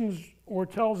mentions or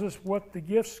tells us what the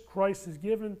gifts Christ has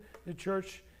given the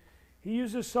church, he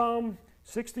uses Psalm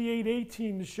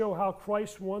 68:18 to show how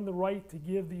Christ won the right to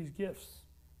give these gifts.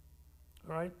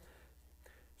 All right?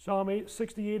 Psalm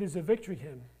 68 is a victory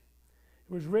hymn.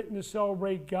 It was written to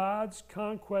celebrate God's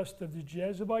conquest of the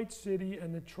Jezebite city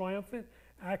and the triumphant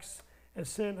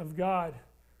ascent of God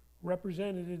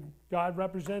represented in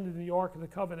the Ark of the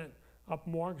Covenant up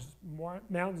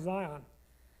Mount Zion.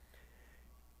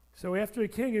 So after a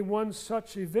king had won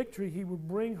such a victory, he would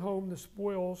bring home the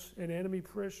spoils and enemy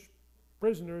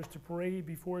prisoners to parade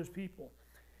before his people.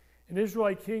 An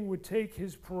Israelite king would take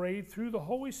his parade through the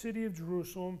holy city of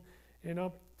Jerusalem and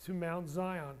up to Mount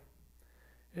Zion.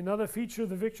 Another feature of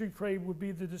the victory parade would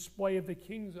be the display of the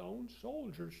king's own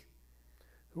soldiers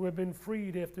who had been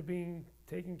freed after being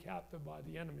taken captive by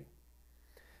the enemy.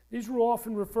 These were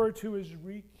often referred to as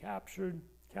recaptured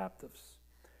captives,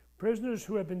 prisoners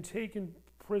who had been taken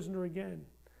prisoner again,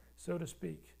 so to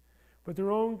speak. But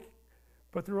their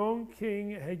own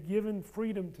king had given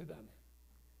freedom to them.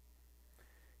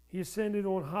 He ascended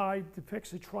on high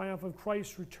depicts the triumph of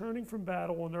Christ returning from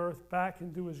battle on earth back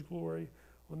into His glory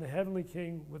on the heavenly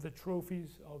King with the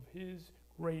trophies of His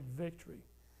great victory.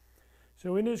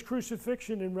 So in His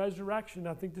crucifixion and resurrection,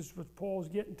 I think this is what Paul's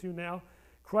getting to now,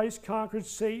 Christ conquered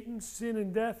Satan, sin,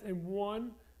 and death and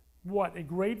won what? A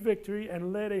great victory,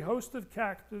 and led a host of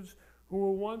captives who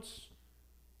were once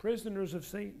prisoners of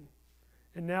Satan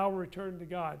and now returned to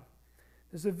God.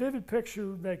 There's a vivid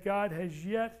picture that God has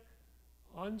yet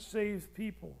unsaved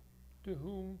people to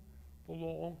whom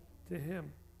belong to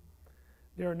Him.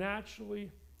 They are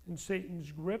naturally in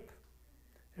Satan's grip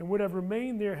and would have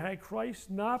remained there had Christ,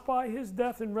 not by His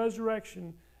death and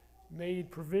resurrection,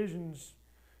 made provisions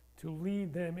to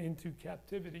lead them into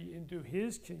captivity, into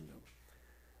His kingdom.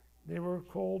 They were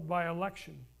called by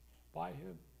election, by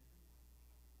Him.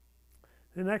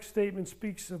 The next statement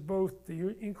speaks of both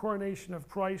the incarnation of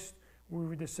Christ, where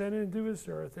He descended into this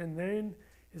earth, and then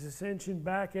His ascension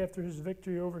back after His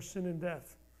victory over sin and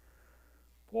death.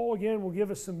 Paul again will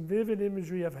give us some vivid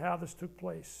imagery of how this took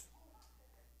place.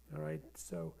 All right,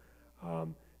 so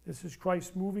this is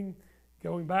Christ moving,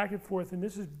 going back and forth, and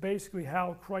this is basically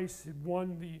how Christ had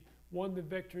won the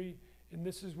victory, and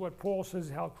this is what Paul says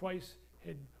how Christ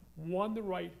had won the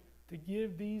right to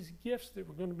give these gifts that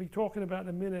we're going to be talking about in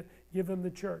a minute, give them the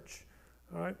church.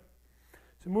 All right?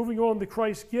 So moving on to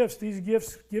Christ's gifts, these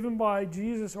gifts given by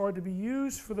Jesus are to be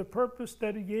used for the purpose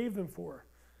that He gave them for.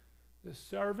 the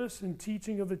service and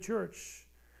teaching of the church.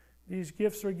 These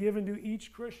gifts are given to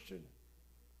each Christian.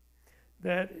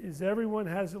 That is, everyone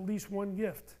has at least one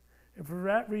gift. And for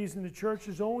that reason, the church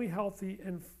is only healthy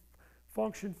and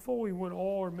function fully when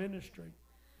all are ministering.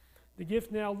 The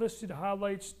gift now listed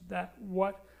highlights that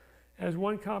what, as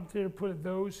one commentator put it,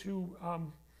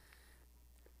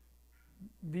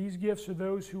 these gifts are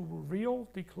those who reveal,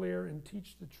 declare, and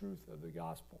teach the truth of the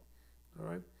gospel. All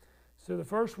right. So the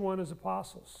first one is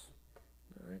apostles.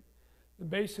 All right. The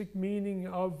basic meaning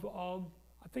of,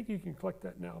 I think you can click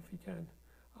that now if you can.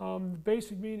 The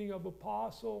basic meaning of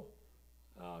apostle,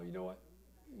 you know what?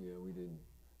 Yeah, we didn't.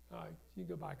 All right, you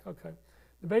go back. Okay.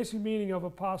 The basic meaning of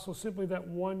apostle is simply that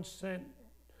one sent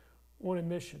on a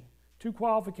mission. Two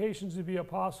qualifications to be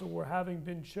apostle were having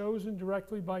been chosen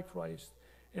directly by Christ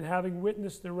and having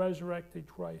witnessed the resurrected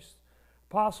Christ.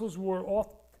 Apostles were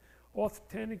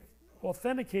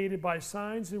authenticated by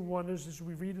signs and wonders, as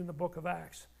we read in the book of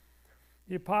Acts.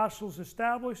 The apostles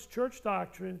established church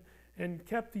doctrine and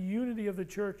kept the unity of the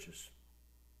churches.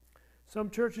 Some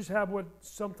churches have what's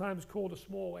sometimes called a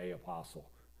small a apostle.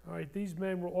 All right, these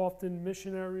men were often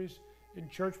missionaries and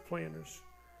church planters.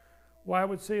 Well, I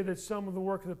would say that some of the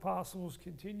work of the apostles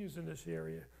continues in this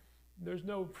area. There's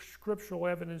no scriptural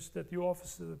evidence that the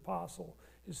office of the apostle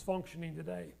is functioning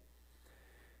today.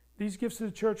 These gifts of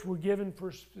the church were given for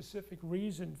a specific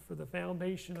reason, for the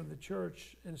foundation of the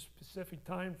church in a specific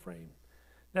time frame.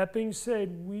 That being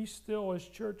said, we still as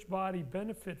church body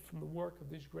benefit from the work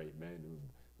of these great men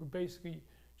who basically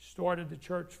started the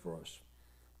church for us.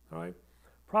 All right?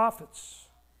 Prophets.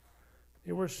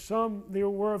 There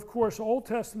were of course Old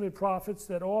Testament prophets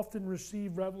that often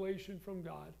received revelation from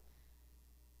God.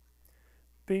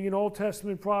 Being an Old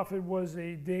Testament prophet was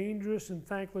a dangerous and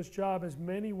thankless job, as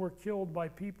many were killed by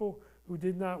people who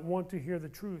did not want to hear the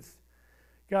truth.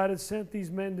 God had sent these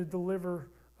men to deliver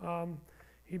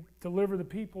the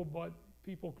people, but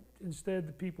instead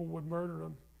the people would murder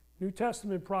them. New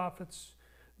Testament prophets,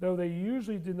 though they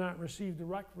usually did not receive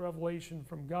direct revelation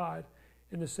from God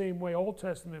in the same way Old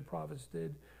Testament prophets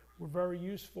did, were very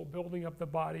useful building up the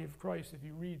body of Christ. If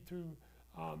you read through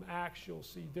Acts, you'll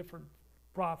see different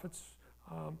prophets.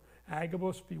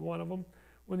 Agabus be one of them.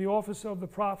 When the office of the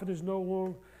prophet is no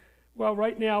longer, well,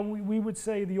 right now we would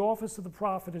say the office of the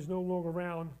prophet is no longer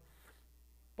around,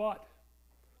 but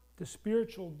the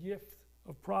spiritual gift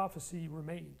of prophecy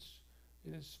remains.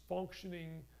 It is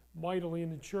functioning mightily in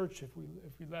the church if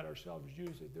we let ourselves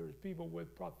use it. There's people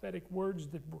with prophetic words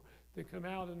that come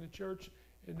out in the church,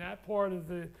 and that part of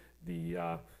the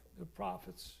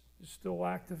prophets is still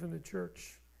active in the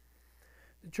church.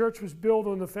 The church was built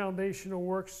on the foundational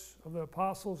works of the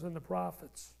apostles and the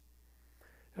prophets.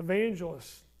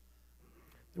 Evangelists.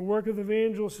 The work of the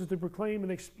evangelists is to proclaim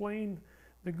and explain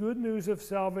the good news of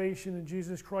salvation in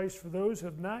Jesus Christ for those who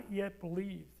have not yet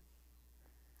believed.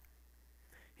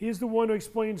 He is the one who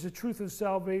explains the truth of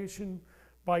salvation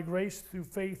by grace through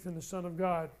faith in the Son of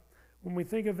God. When we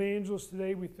think of evangelists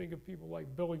today, we think of people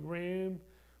like Billy Graham,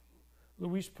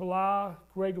 Luis Pilar,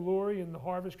 Greg Laurie, and the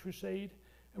Harvest Crusade.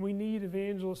 And we need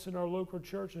evangelists in our local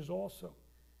churches also.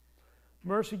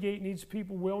 Mercy Gate needs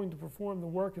people willing to perform the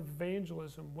work of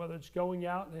evangelism, whether it's going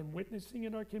out and witnessing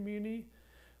in our community,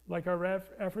 like our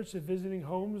efforts at visiting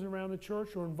homes around the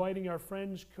church, or inviting our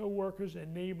friends, co-workers,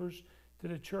 and neighbors to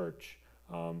the church.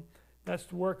 That's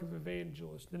the work of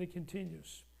evangelists. Then it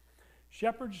continues.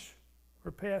 Shepherds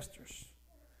or pastors.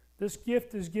 This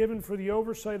gift is given for the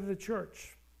oversight of the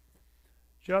church.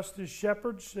 Just as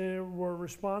shepherds were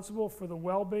responsible for the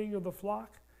well-being of the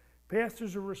flock,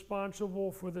 pastors are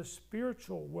responsible for the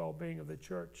spiritual well-being of the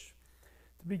church.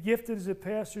 To be gifted as a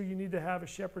pastor, you need to have a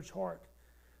shepherd's heart.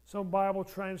 Some Bible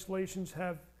translations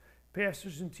have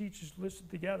pastors and teachers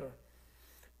listed together.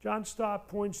 John Stott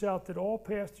points out that all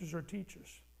pastors are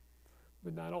teachers,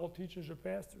 but not all teachers are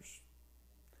pastors.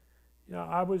 You know,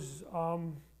 I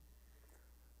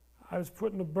was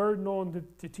putting a burden on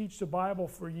to teach the Bible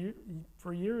for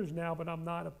years now, but I'm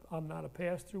not a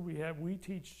pastor. We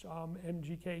teach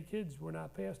MGK kids. We're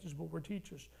not pastors, but we're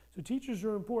teachers. So teachers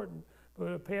are important, but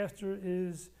a pastor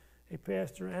is a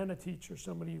pastor and a teacher,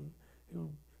 somebody who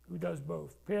does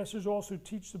both. Pastors also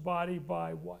teach the body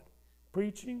by what?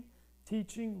 Preaching,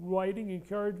 teaching, writing,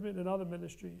 encouragement, and other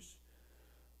ministries.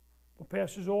 But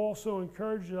pastors also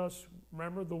encourage us,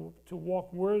 remember, to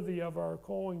walk worthy of our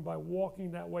calling by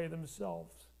walking that way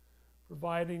themselves,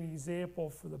 providing an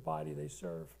example for the body they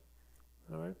serve.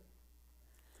 All right?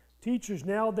 Teachers,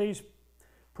 nowadays,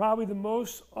 probably the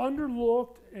most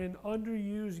underlooked and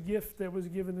underused gift that was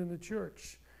given in the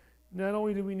church. Not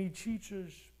only do we need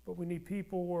teachers, but we need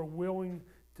people who are willing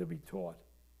to be taught.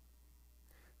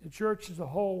 The church as a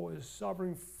whole is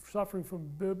suffering from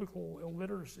biblical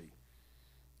illiteracy.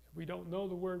 If we don't know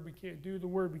the Word, we can't do the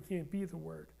Word, we can't be the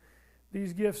Word.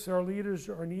 These gifts, our leaders,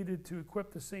 are needed to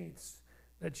equip the saints.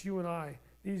 That's you and I.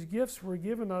 These gifts were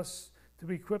given us to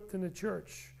be equipped in the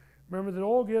church. Remember that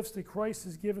all gifts that Christ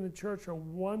has given the church are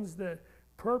ones that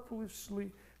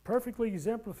perfectly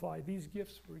exemplify these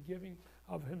gifts we're giving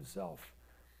of himself.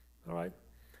 All right?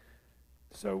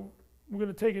 So we're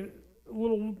going to take a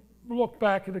little look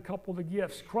back at a couple of the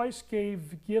gifts. Christ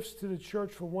gave gifts to the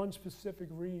church for one specific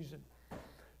reason.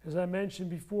 As I mentioned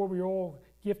before, we're all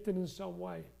gifted in some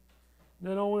way.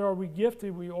 Not only are we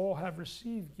gifted, we all have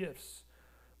received gifts.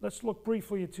 Let's look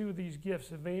briefly at two of these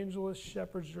gifts, evangelists,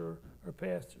 shepherds, or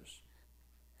pastors.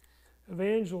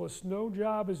 Evangelists, no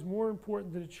job is more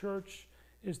important to the church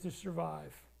is to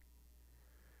survive.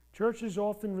 Churches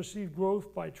often receive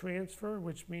growth by transfer,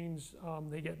 which means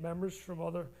they get members from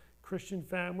other Christian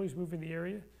families moving the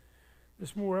area.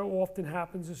 This more often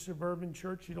happens in suburban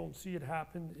church. You don't see it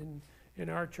happen in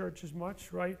our church as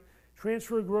much, right?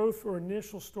 Transfer growth or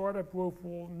initial startup growth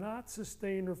will not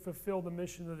sustain or fulfill the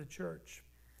mission of the church.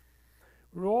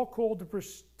 We're all called to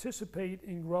participate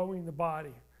in growing the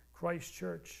body, Christ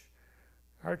Church.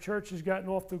 Our church has gotten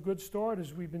off to a good start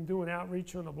as we've been doing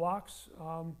outreach on the blocks.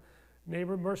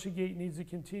 Neighbor Mercygate needs to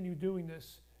continue doing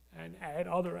this and add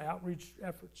other outreach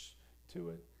efforts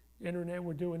to it. Internet,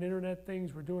 we're doing internet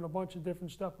things. We're doing a bunch of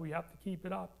different stuff. We have to keep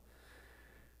it up.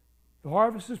 The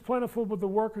harvest is plentiful, but the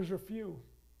workers are few.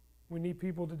 We need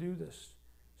people to do this.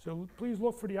 So please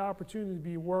look for the opportunity to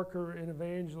be a worker in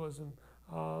evangelism.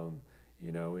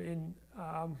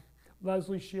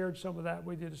 Leslie shared some of that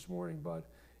with you this morning, but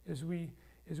as we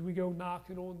go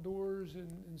knocking on doors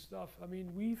and stuff, I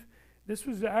mean, this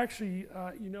was actually,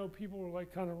 people were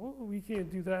like kind of, oh, we can't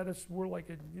do that. We're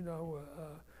like a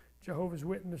Jehovah's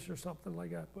Witness or something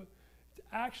like that. But it's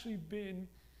actually been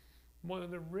one of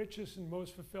the richest and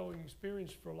most fulfilling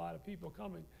experiences for a lot of people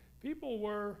coming. People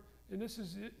were, and this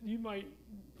is, you might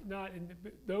not, and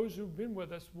those who've been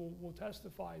with us will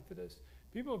testify to this.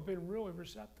 People have been really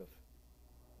receptive.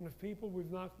 And if people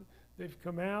they've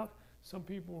come out. Some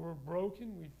people were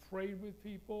broken. We prayed with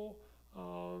people.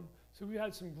 So we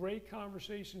had some great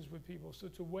conversations with people. So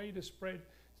it's a way to spread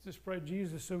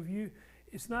Jesus. So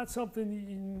it's not something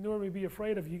you normally be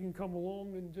afraid of. You can come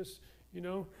along and just,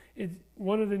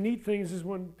 one of the neat things is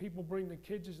when people bring the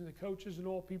kids and the coaches and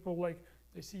all, people like,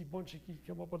 they see a bunch of kids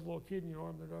come up with a little kid in your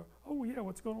arm. They're like, oh yeah,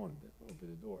 what's going on? Open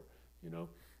the door,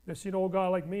 They see an old guy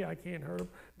like me, I can't hurt him.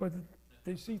 But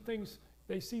they see things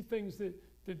that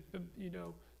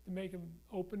make them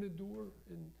open the door,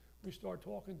 and we start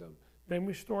talking to them. Then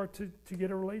we start to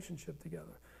get a relationship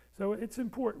together. So it's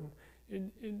important.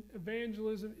 In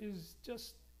evangelism is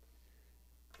just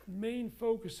the main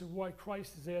focus of what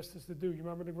Christ has asked us to do. You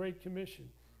remember the Great Commission,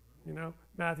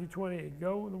 Matthew 28,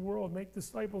 go in the world, make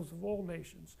disciples of all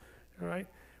nations. All right.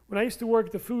 When I used to work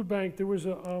at the food bank, there was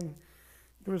a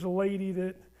lady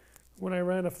that, when I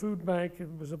ran a food bank, it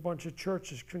was a bunch of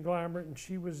churches conglomerate, and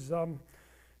she's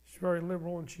very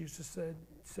liberal, and she used to say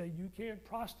you can't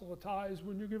proselytize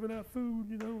when you're giving out food,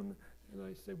 And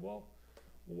I said, well,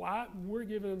 why? We're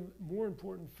giving them more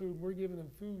important food. We're giving them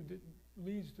food that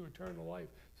leads to eternal life.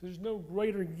 So there's no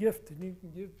greater gift that you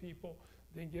can give people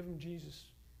than give them Jesus.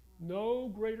 No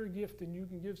greater gift than you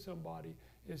can give somebody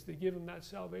is to give them that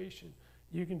salvation.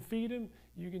 You can feed them.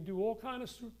 You can do all kind of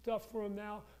stuff for them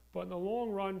now, but in the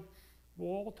long run, for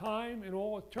all time and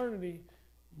all eternity,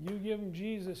 you give them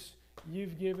Jesus.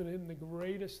 You've given him the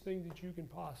greatest thing that you can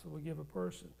possibly give a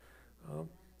person. So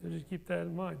just keep that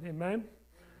in mind. Amen?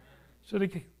 So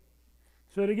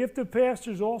the gift of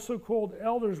pastors, also called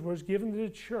elders, was given to the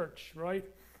church, right?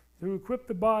 To equip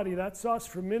the body. That's us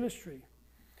for ministry.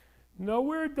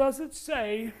 Nowhere does it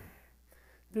say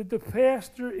that the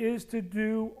pastor is to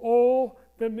do all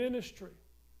the ministry.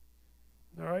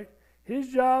 All right? His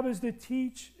job is to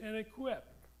teach and equip.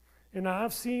 And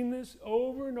I've seen this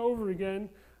over and over again.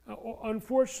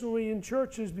 Unfortunately, in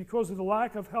churches, because of the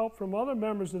lack of help from other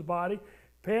members of the body,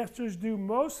 pastors do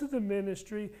most of the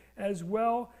ministry as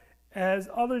well as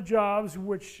other jobs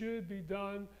which should be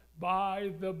done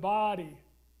by the body.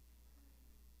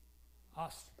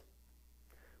 Us.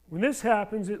 When this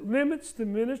happens, it limits the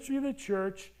ministry of the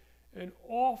church and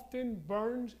often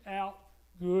burns out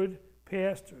good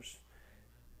pastors.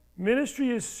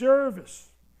 Ministry is service,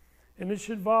 and it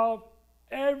should involve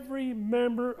every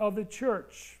member of the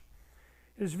church.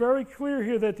 It is very clear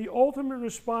here that the ultimate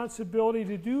responsibility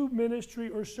to do ministry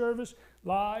or service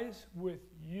lies with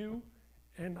you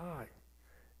and I.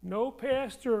 No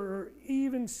pastor or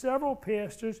even several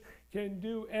pastors can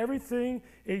do everything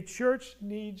a church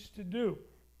needs to do.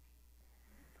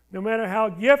 No matter how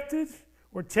gifted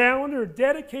or talented or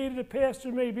dedicated a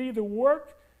pastor may be, the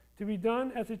work to be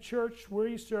done at the church where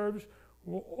he serves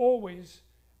will always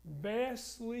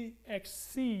vastly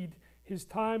exceed his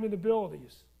time and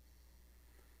abilities.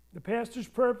 The pastor's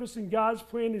purpose in God's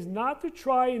plan is not to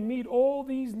try and meet all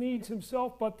these needs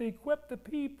himself, but to equip the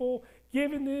people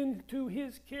given into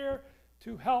his care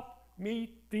to help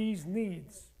meet these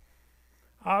needs.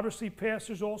 Obviously,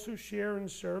 pastors also share in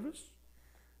service,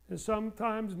 and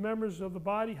sometimes members of the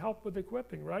body help with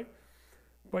equipping, right?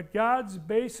 But God's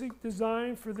basic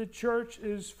design for the church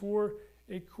is for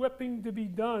equipping to be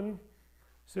done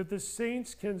so that the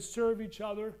saints can serve each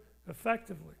other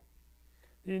effectively.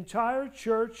 The entire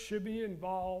church should be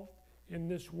involved in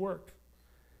this work.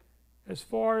 As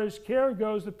far as care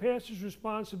goes, the pastor's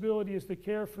responsibility is to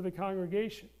care for the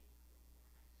congregation.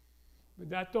 But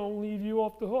that don't leave you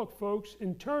off the hook, folks.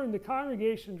 In turn, the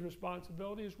congregation's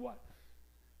responsibility is what?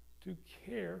 To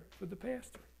care for the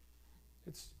pastor.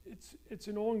 It's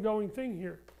an ongoing thing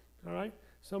here, all right?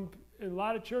 In a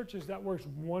lot of churches, that works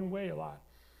one way a lot.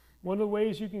 One of the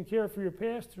ways you can care for your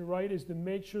pastor, right, is to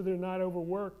make sure they're not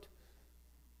overworked.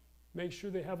 Make sure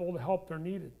they have all the help they're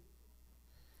needed.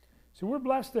 So we're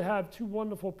blessed to have two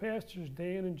wonderful pastors,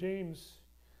 Dan and James,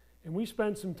 and we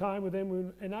spend some time with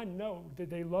them, and I know that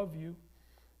they love you,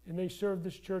 and they serve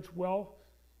this church well,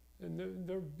 and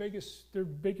their biggest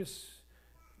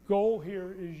goal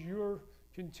here is your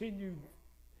continued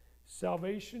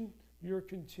salvation, your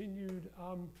continued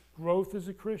growth as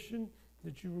a Christian,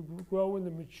 that you will grow in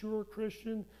the mature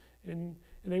Christian, and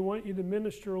they want you to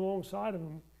minister alongside of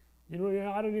them. You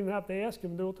know, I don't even have to ask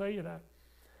them, they'll tell you that.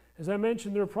 As I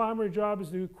mentioned, their primary job is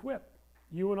to equip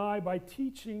you and I by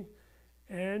teaching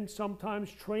and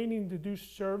sometimes training to do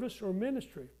service or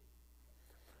ministry.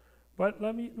 But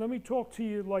let me talk to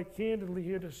you like candidly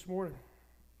here this morning.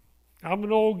 I'm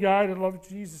an old guy that loves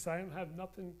Jesus. I don't have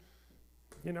nothing,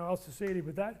 else to say to you.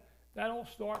 But that all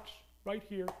starts right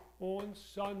here on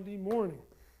Sunday morning.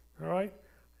 All right,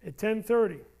 at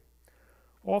 10:30.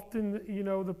 Often,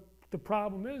 the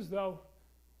problem is though.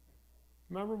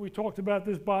 Remember we talked about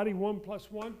this body 1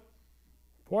 + 1.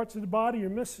 Parts of the body are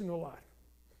missing a lot.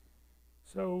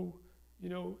 So,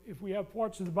 if we have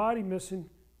parts of the body missing,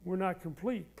 we're not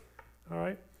complete. All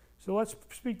right. So let's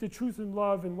speak the truth in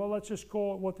love, and let's just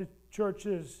call it what the church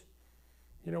is,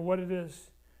 what it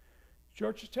is.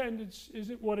 Church attendance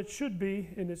isn't what it should be,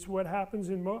 and it's what happens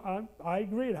in, I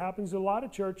agree, it happens in a lot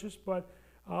of churches, but,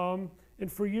 and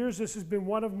for years this has been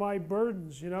one of my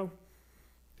burdens, to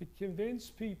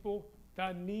convince people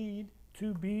that need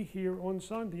to be here on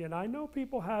Sunday. And I know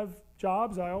people have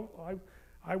jobs,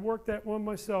 I worked at one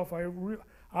myself.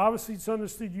 Obviously it's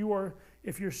understood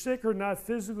if you're sick or not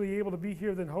physically able to be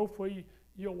here, then hopefully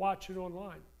you'll watch it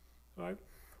online. All right?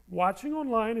 Watching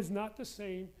online is not the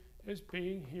same as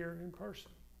being here in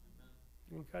person.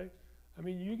 Okay? I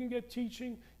mean, you can get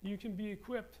teaching, you can be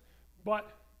equipped,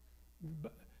 but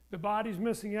the body's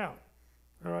missing out.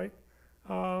 All right?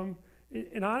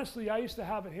 And honestly, I used to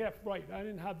have it half right. I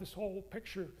didn't have this whole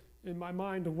picture in my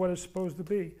mind of what it's supposed to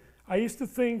be. I used to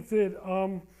think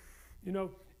that,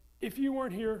 if you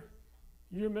weren't here,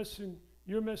 you're missing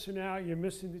out, you're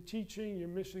missing the teaching, you're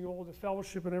missing all the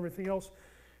fellowship and everything else.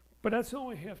 But that's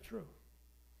only half true.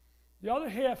 The other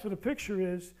half of the picture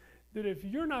is that if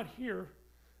you're not here,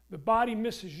 the body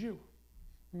misses you.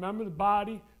 Remember the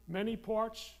body, many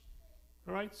parts,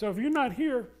 all right? So if you're not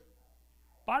here,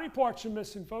 body parts are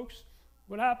missing, folks.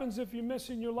 What happens if you're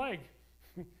missing your leg?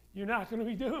 You're not going to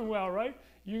be doing well, right?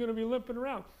 You're going to be limping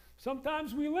around.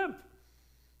 Sometimes we limp.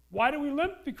 Why do we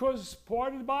limp? Because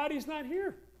part of the body's not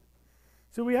here.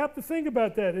 So we have to think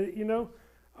about that,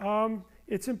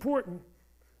 it's important.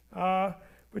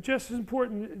 But just as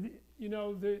important,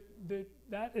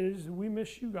 that is we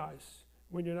miss you guys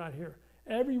when you're not here.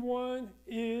 Everyone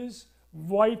is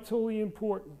vitally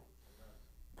important.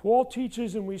 Paul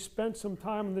teaches, and we spent some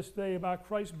time on this day, about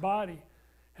Christ's body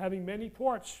having many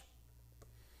parts.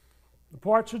 The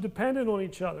parts are dependent on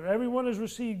each other. Everyone has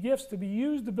received gifts to be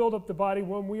used to build up the body.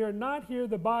 When we are not here,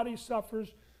 the body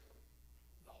suffers.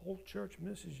 The whole church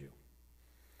misses you.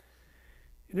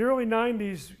 In the early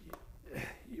 90s,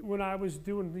 when I was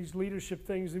doing these leadership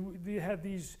things, they had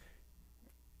these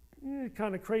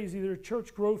kind of crazy, they're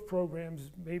church growth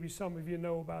programs. Maybe some of you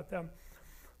know about them.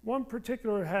 One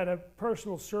particular had a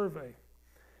personal survey.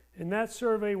 In that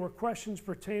survey were questions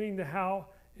pertaining to how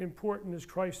important is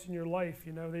Christ in your life.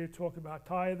 They talk about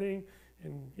tithing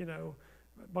and, a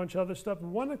bunch of other stuff.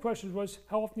 And one of the questions was,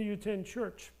 how often do you attend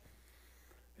church?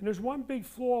 And there's one big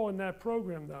flaw in that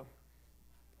program, though.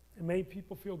 It made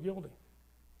people feel guilty.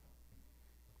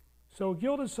 So it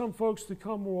guilted some folks to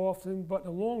come more often, but in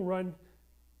the long run,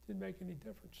 didn't make any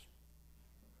difference.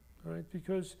 All right,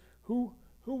 because who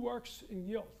works in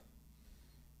guilt?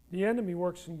 The enemy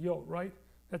works in guilt, right?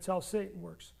 That's how Satan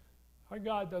works. Our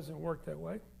God doesn't work that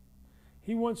way.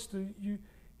 He wants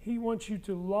you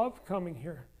to love coming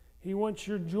here. He wants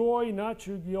your joy, not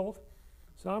your guilt.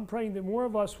 So I'm praying that more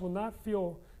of us will not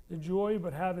feel the joy,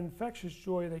 but have infectious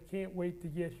joy. They can't wait to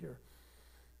get here.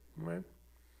 All right?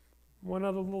 One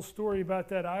other little story about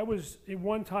that. I was, at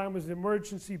one time, was an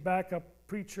emergency backup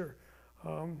preacher.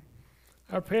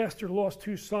 Our pastor lost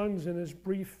 2 sons in his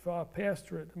brief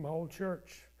pastorate in my old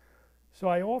church. So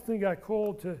I often got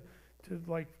called to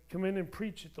like come in and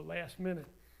preach at the last minute.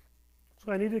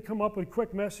 So I needed to come up with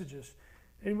quick messages.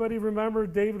 Anybody remember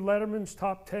David Letterman's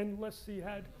top 10 list he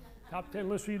had? Top 10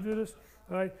 list for you to do this?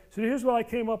 All right. So here's what I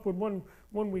came up with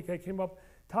one week. I came up,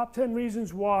 top 10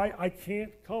 reasons why I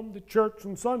can't come to church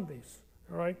on Sundays.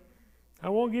 All right. I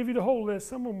won't give you the whole list.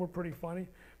 Some of them were pretty funny.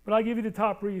 But I'll give you the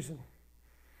top reason.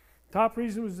 Top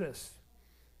reason was this.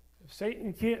 If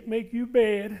Satan can't make you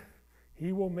bad,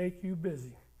 he will make you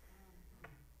busy.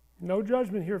 No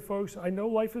judgment here, folks. I know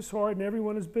life is hard and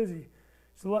everyone is busy.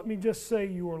 So let me just say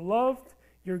you are loved.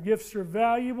 Your gifts are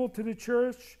valuable to the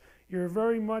church. You're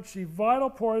very much a vital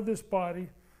part of this body.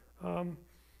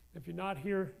 If you're not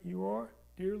here, you are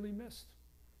dearly missed.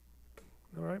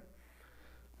 All right?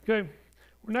 Okay.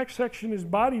 Our next section is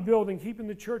bodybuilding, keeping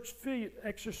the church fit,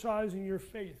 exercising your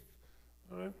faith.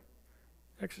 All right?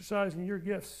 Exercising your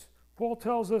gifts. Paul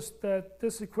tells us that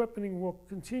this equipping will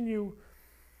continue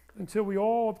until we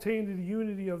all obtain the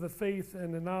unity of the faith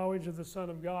and the knowledge of the Son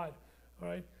of God. All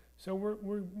right? So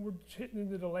we're hitting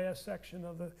into the last section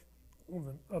of the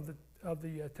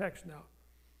text now.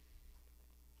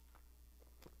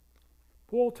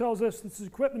 Paul tells us this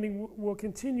equipping will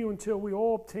continue until we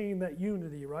all obtain that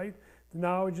unity, right? The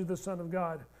knowledge of the Son of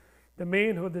God, the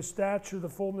manhood, the stature, the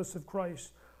fullness of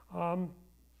Christ. So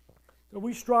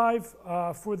we strive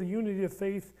for the unity of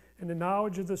faith and the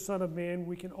knowledge of the Son of Man.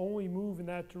 We can only move in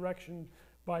that direction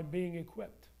by being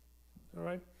equipped. All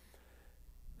right?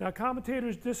 Now,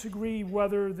 commentators disagree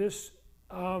whether this,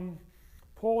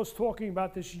 Paul is talking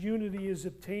about this unity is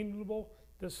obtainable,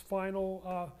 this final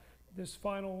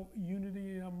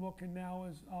unity I'm looking now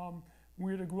is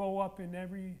we're to grow up in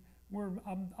every,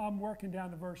 I'm working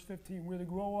down to verse 15, we're to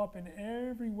grow up in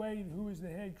every way who is the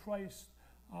head, Christ,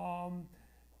 and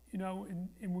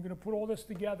we're going to put all this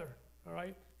together, all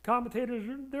right? Commentators,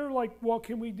 they're like, well,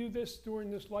 can we do this during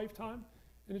this lifetime?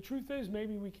 And the truth is,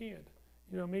 maybe we can't.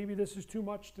 Maybe this is too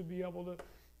much to be able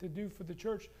to do for the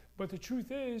church. But the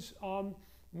truth is,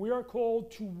 we are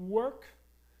called to work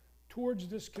towards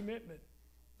this commitment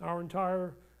our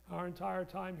entire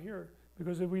time here.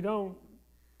 Because if we don't,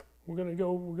 we're going to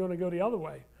go the other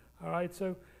way. All right.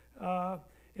 So,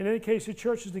 in any case, the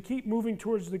church is to keep moving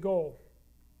towards the goal.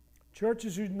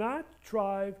 Churches who do not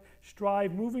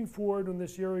strive moving forward in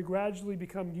this area gradually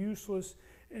become useless,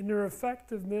 and their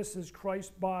effectiveness as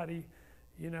Christ's body,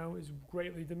 is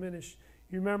greatly diminished.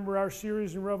 You remember our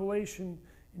series in Revelation,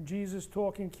 and Jesus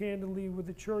talking candidly with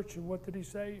the church, and what did he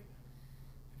say?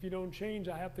 If you don't change,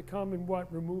 I have to come and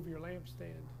what? Remove your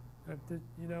lampstand.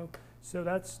 So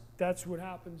that's what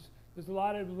happens. There's a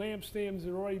lot of lampstands that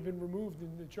have already been removed,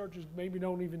 and the churches maybe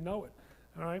don't even know it.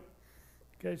 All right?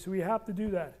 Okay, so we have to do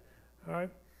that. All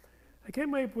right? I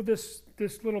came up with this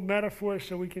little metaphor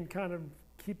so we can kind of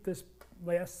keep this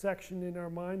last section in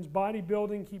our minds.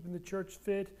 Bodybuilding, keeping the church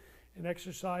fit, and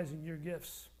exercising your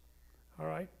gifts. All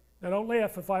right? Now don't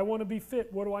laugh. If I want to be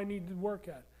fit, what do I need to work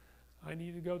at? I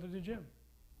need to go to the gym.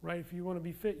 Right? If you want to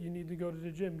be fit, you need to go to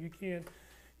the gym.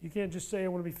 You can't just say I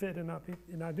want to be fit and not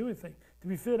do anything. To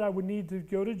be fit, I would need to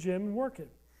go to the gym and work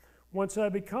it. Once I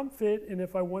become fit, and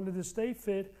if I wanted to stay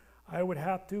fit, I would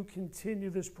have to continue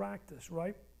this practice,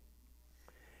 right?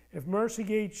 If Mercy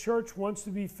Gate Church wants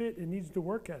to be fit, it needs to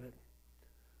work at it.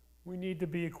 We need to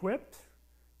be equipped.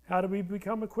 How do we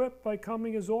become equipped? By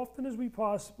coming as often as we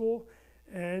possible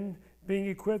and being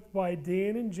equipped by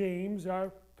Dan and James,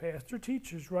 our pastor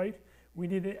teachers, right? We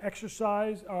need to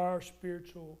exercise our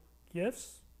spiritual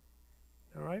gifts,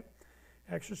 all right?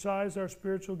 Exercise our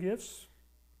spiritual gifts.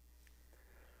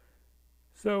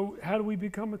 So how do we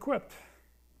become equipped?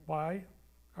 By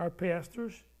our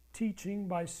pastors teaching,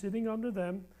 by sitting under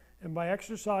them, and by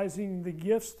exercising the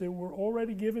gifts that were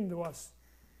already given to us.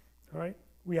 All right?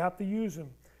 We have to use them.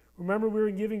 Remember, we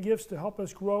were given gifts to help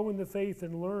us grow in the faith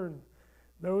and learn.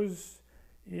 Those,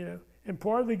 and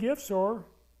part of the gifts are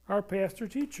our pastor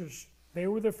teachers. They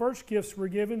were the first gifts we're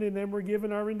given, and then we're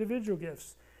given our individual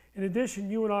gifts. In addition,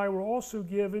 you and I were also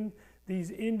given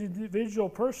these individual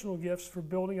personal gifts for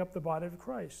building up the body of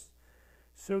Christ.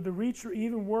 So to reach or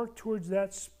even work towards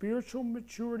that spiritual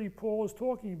maturity Paul is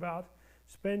talking about,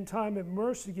 spend time at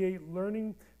Mercygate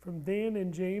learning from Dan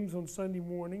and James on Sunday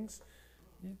mornings.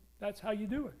 That's how you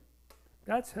do it.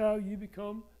 That's how you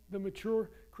become the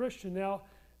mature Christian. Now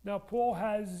Paul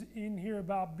has in here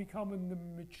about becoming the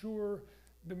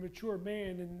mature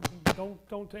man, and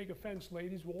don't take offense,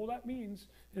 ladies. Well, all that means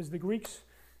is the Greeks,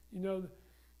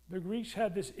 the Greeks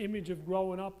had this image of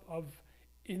growing up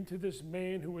into this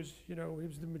man who was, he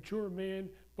was the mature man,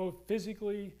 both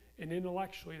physically and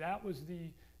intellectually. That was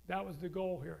the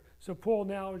goal here. So Paul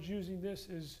now is using this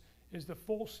as the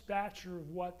full stature of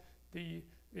what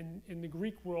in the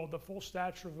Greek world, the full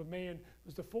stature of a man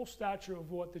was the full stature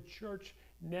of what the church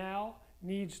now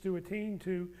needs to attain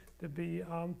to be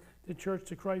the church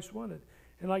that Christ wanted.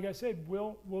 And like I said,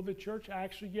 will the church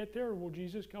actually get there, or will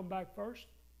Jesus come back first?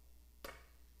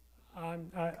 I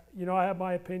have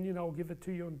my opinion. I'll give it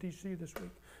to you in DC this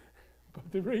week.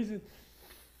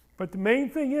 But the main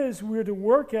thing is we're to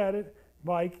work at it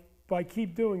by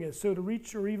keep doing it. So to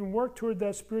reach or even work toward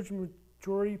that spiritual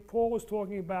maturity, Paul was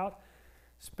talking about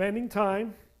spending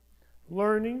time,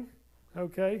 learning,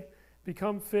 okay,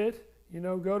 become fit,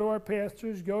 go to our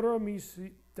pastors, go to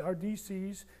our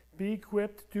DCs, be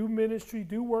equipped, do ministry,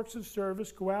 do works of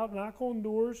service, go out, knock on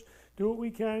doors, do what we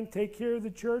can, take care of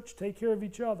the church, take care of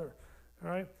each other, all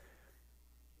right?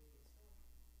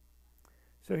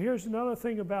 So here's another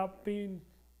thing about being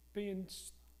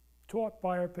taught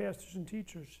by our pastors and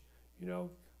teachers.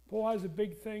 Paul has a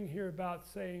big thing here about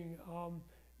saying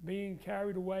being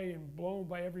carried away and blown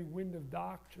by every wind of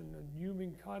doctrine and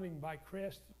human cunning, by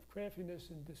craftiness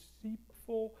and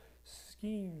deceitful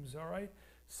schemes, all right?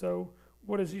 So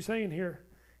what is he saying here?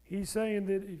 He's saying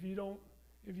that if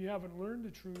you haven't learned the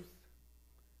truth,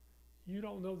 you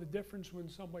don't know the difference when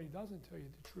somebody doesn't tell you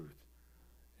the truth.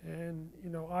 And,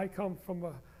 I come from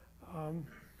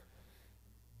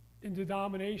in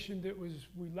denomination that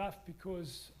we left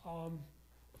because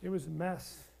it was a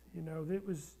mess.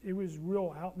 It was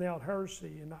real out and out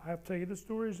heresy. And I have to tell you the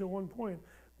stories at one point.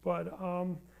 But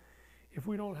if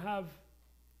we don't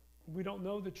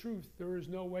know the truth, there is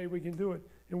no way we can do it.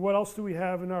 And what else do we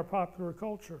have in our popular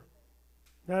culture?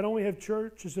 Not only have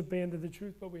churches abandoned the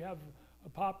truth, but we have a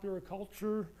popular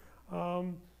culture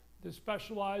that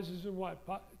specializes in what?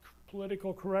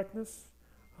 Political correctness.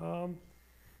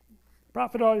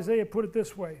 Prophet Isaiah put it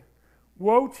this way: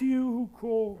 woe to you who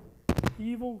call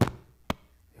evil,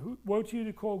 woe to you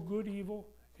to call good evil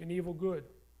and evil good.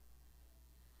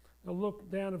 Now look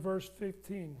down at verse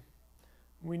 15.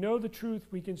 We know the truth,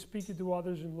 we can speak it to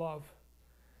others in love.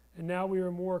 And now we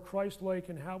are more Christ-like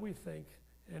in how we think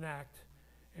and act.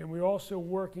 And we're also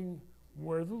working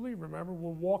worthily. Remember,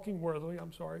 we're walking worthily,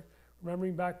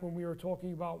 remembering back when we were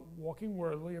talking about walking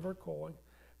worthily of our calling.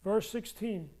 Verse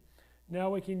 16, now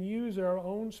we can use our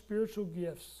own spiritual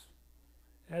gifts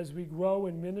as we grow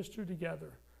and minister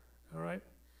together. All right?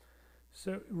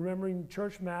 So remembering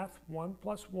church math, 1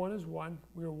 + 1 is 1.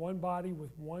 We are one body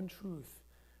with one truth.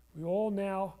 We all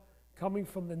now, coming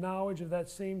from the knowledge of that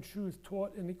same truth,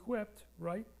 taught and equipped,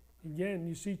 right? Again,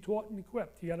 you see taught and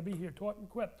equipped. You got to be here, taught and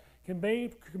equipped.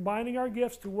 Combining our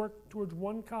gifts to work towards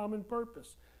one common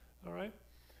purpose, all right?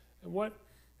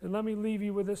 And let me leave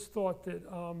you with this thought that,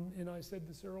 and I said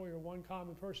this earlier, one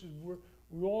common purpose,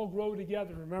 we all grow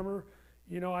together. Remember,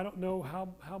 I don't know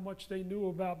how much they knew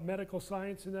about medical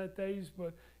science in that days,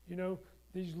 but,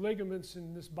 these ligaments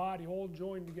in this body all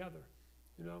join together,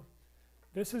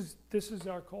 This is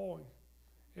our calling.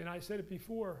 And I said it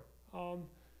before,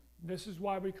 this is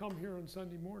why we come here on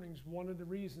Sunday mornings. One of the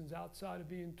reasons, outside of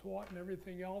being taught and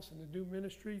everything else and to do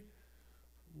ministry,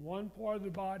 one part of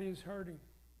the body is hurting.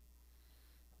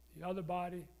 The other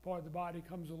part of the body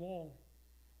comes along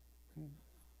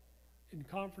and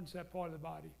comforts that part of the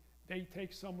body. They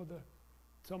take some of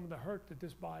the hurt that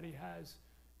this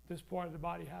part of the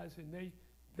body has, and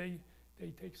they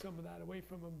take some of that away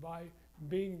from them by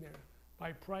being there,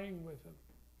 by praying with them,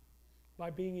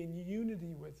 by being in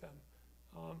unity with them,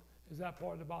 is that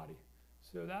part of the body.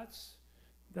 So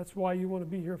that's why you want to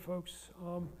be here, folks.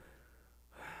 I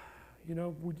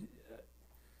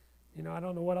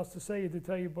don't know what else to say to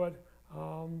tell you, but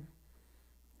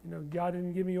God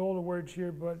didn't give me all the words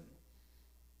here, but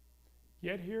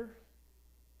get here,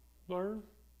 learn,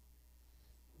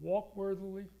 walk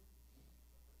worthily,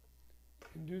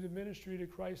 and do the ministry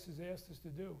that Christ has asked us to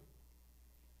do.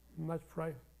 And let's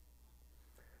pray.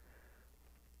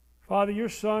 Father, in your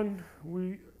Son,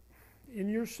 we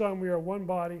are one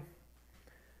body.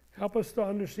 Help us to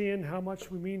understand how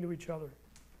much we mean to each other.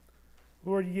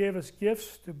 Lord, you gave us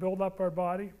gifts to build up our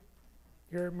body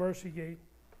here at Mercygate.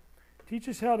 Teach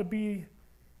us how to be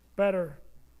better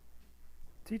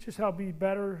Teach us how to be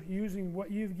better using what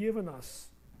you've given us.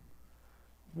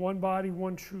 One body,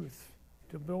 one truth,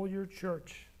 to build your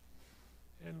church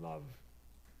in love.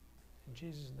 In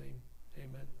Jesus' name,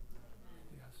 amen.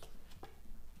 Yes.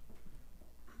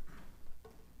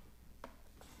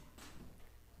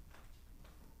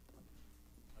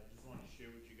 I just want to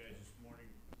share with you guys this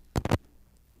morning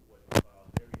what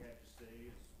Larry had to say.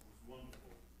 It was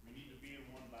wonderful. We need to be in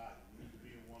one body. We need to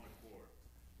be in one accord.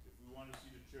 If we want to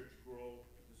see the church grow,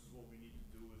 this is what we need to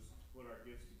do: is put our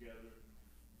gifts together,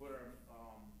 put our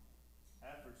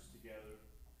efforts together,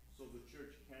 so the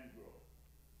church can grow.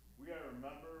 We are a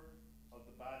member of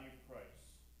the body of Christ.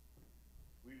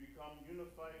 We become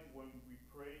unified when we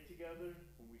pray together,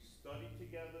 when we study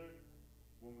together,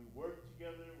 when we work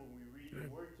together, when we read the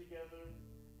word together,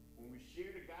 when we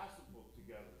share the gospel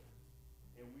together.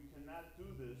 And we cannot do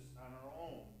this on our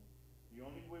own. The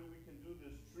only way we can do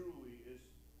this truly is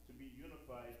to be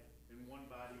unified in one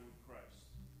body with Christ.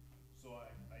 So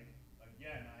I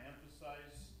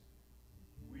emphasize,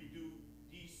 we do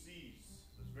DCs.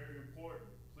 That's very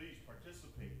important. Please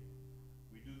participate.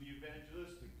 We do the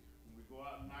evangelistic. When we go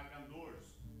out and knock on doors.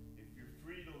 If you're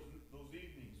free those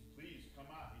evenings, please come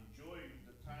out. Enjoy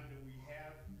the time that we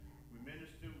have. We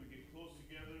minister. We get close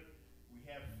together. We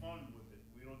have fun with it.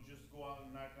 We don't just go out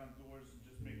and knock on doors and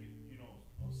just make it,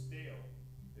 stale.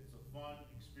 It's a fun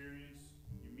experience.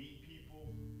 You meet people.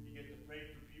 You get to pray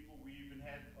for people. We even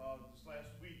had this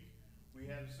last week. We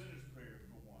had a sinner's prayer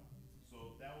for one.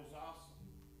 So that was awesome.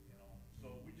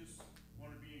 So we just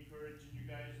want to be encouraging you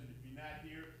guys. And if you're not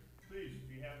here, please, if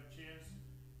you have a chance,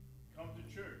 come to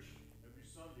church every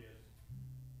Sunday.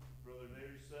 As Brother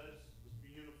Larry says, let's be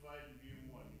unified and be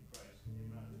in one in Christ.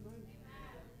 Amen.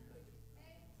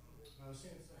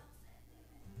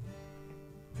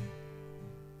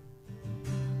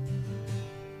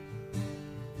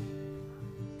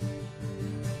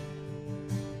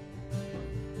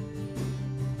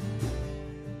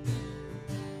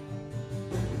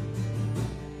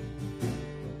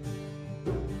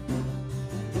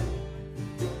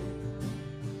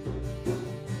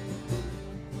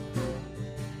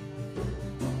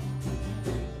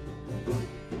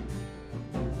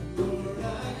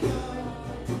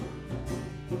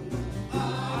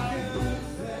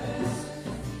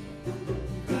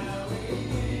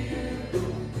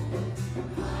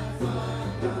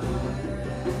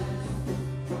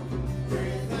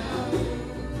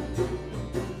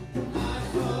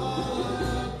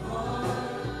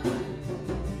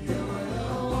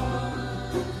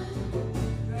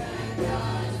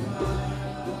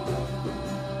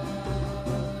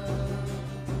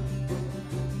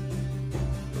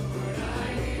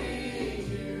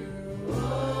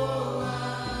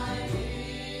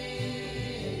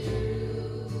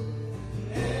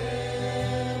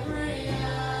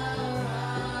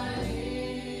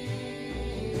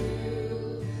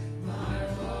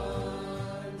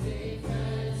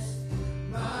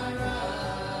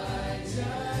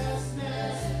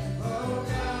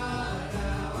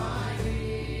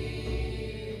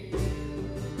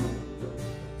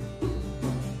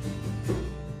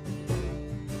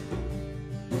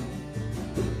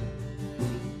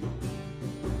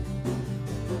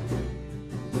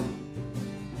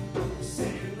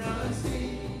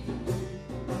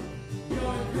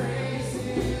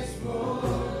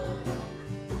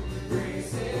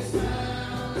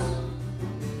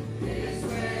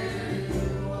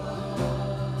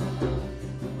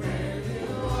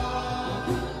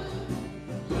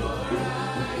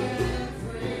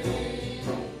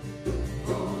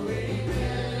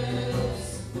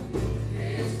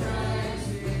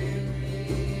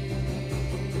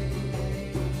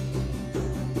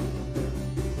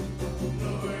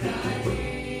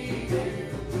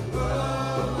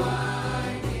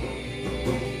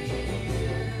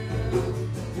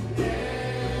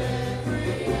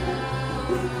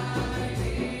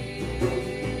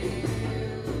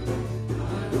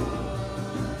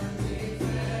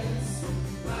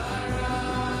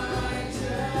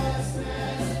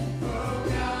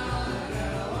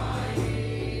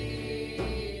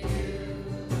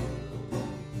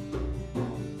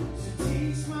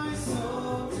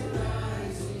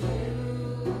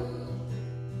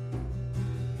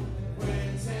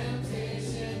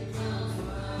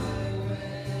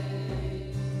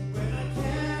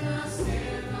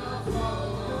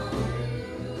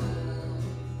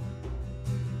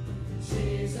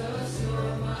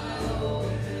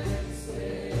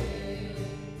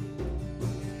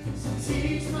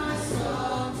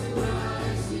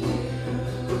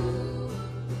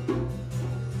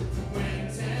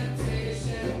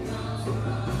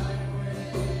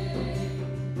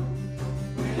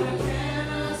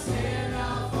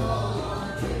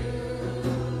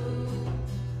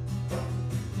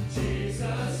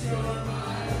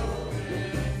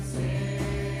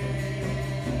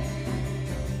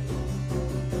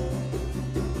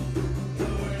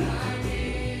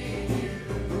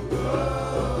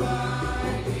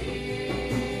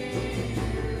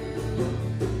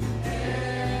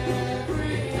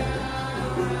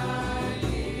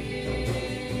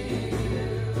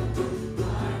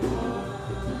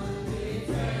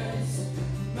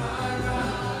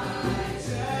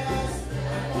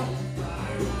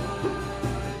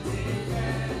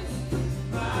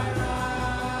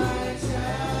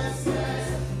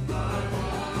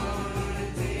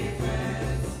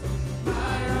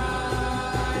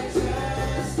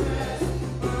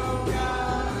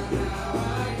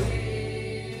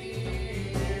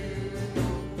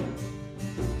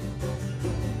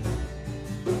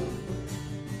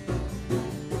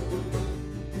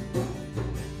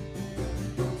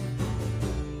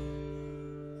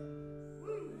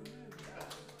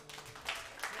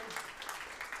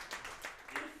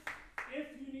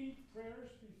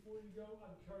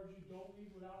 encourage you, don't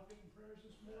leave without getting prayers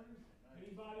this morning.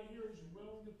 Anybody here is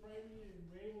willing to pray with you and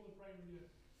we're able to pray with you.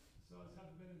 So let's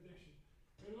have a benediction.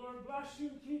 May the Lord bless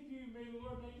you and keep you. May the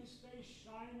Lord make his face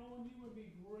shine on you and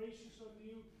be gracious unto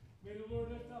you. May the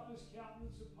Lord lift up his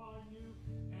countenance upon you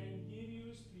and give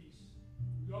you his peace.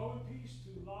 Go in peace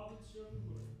to love and serve the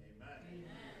Lord.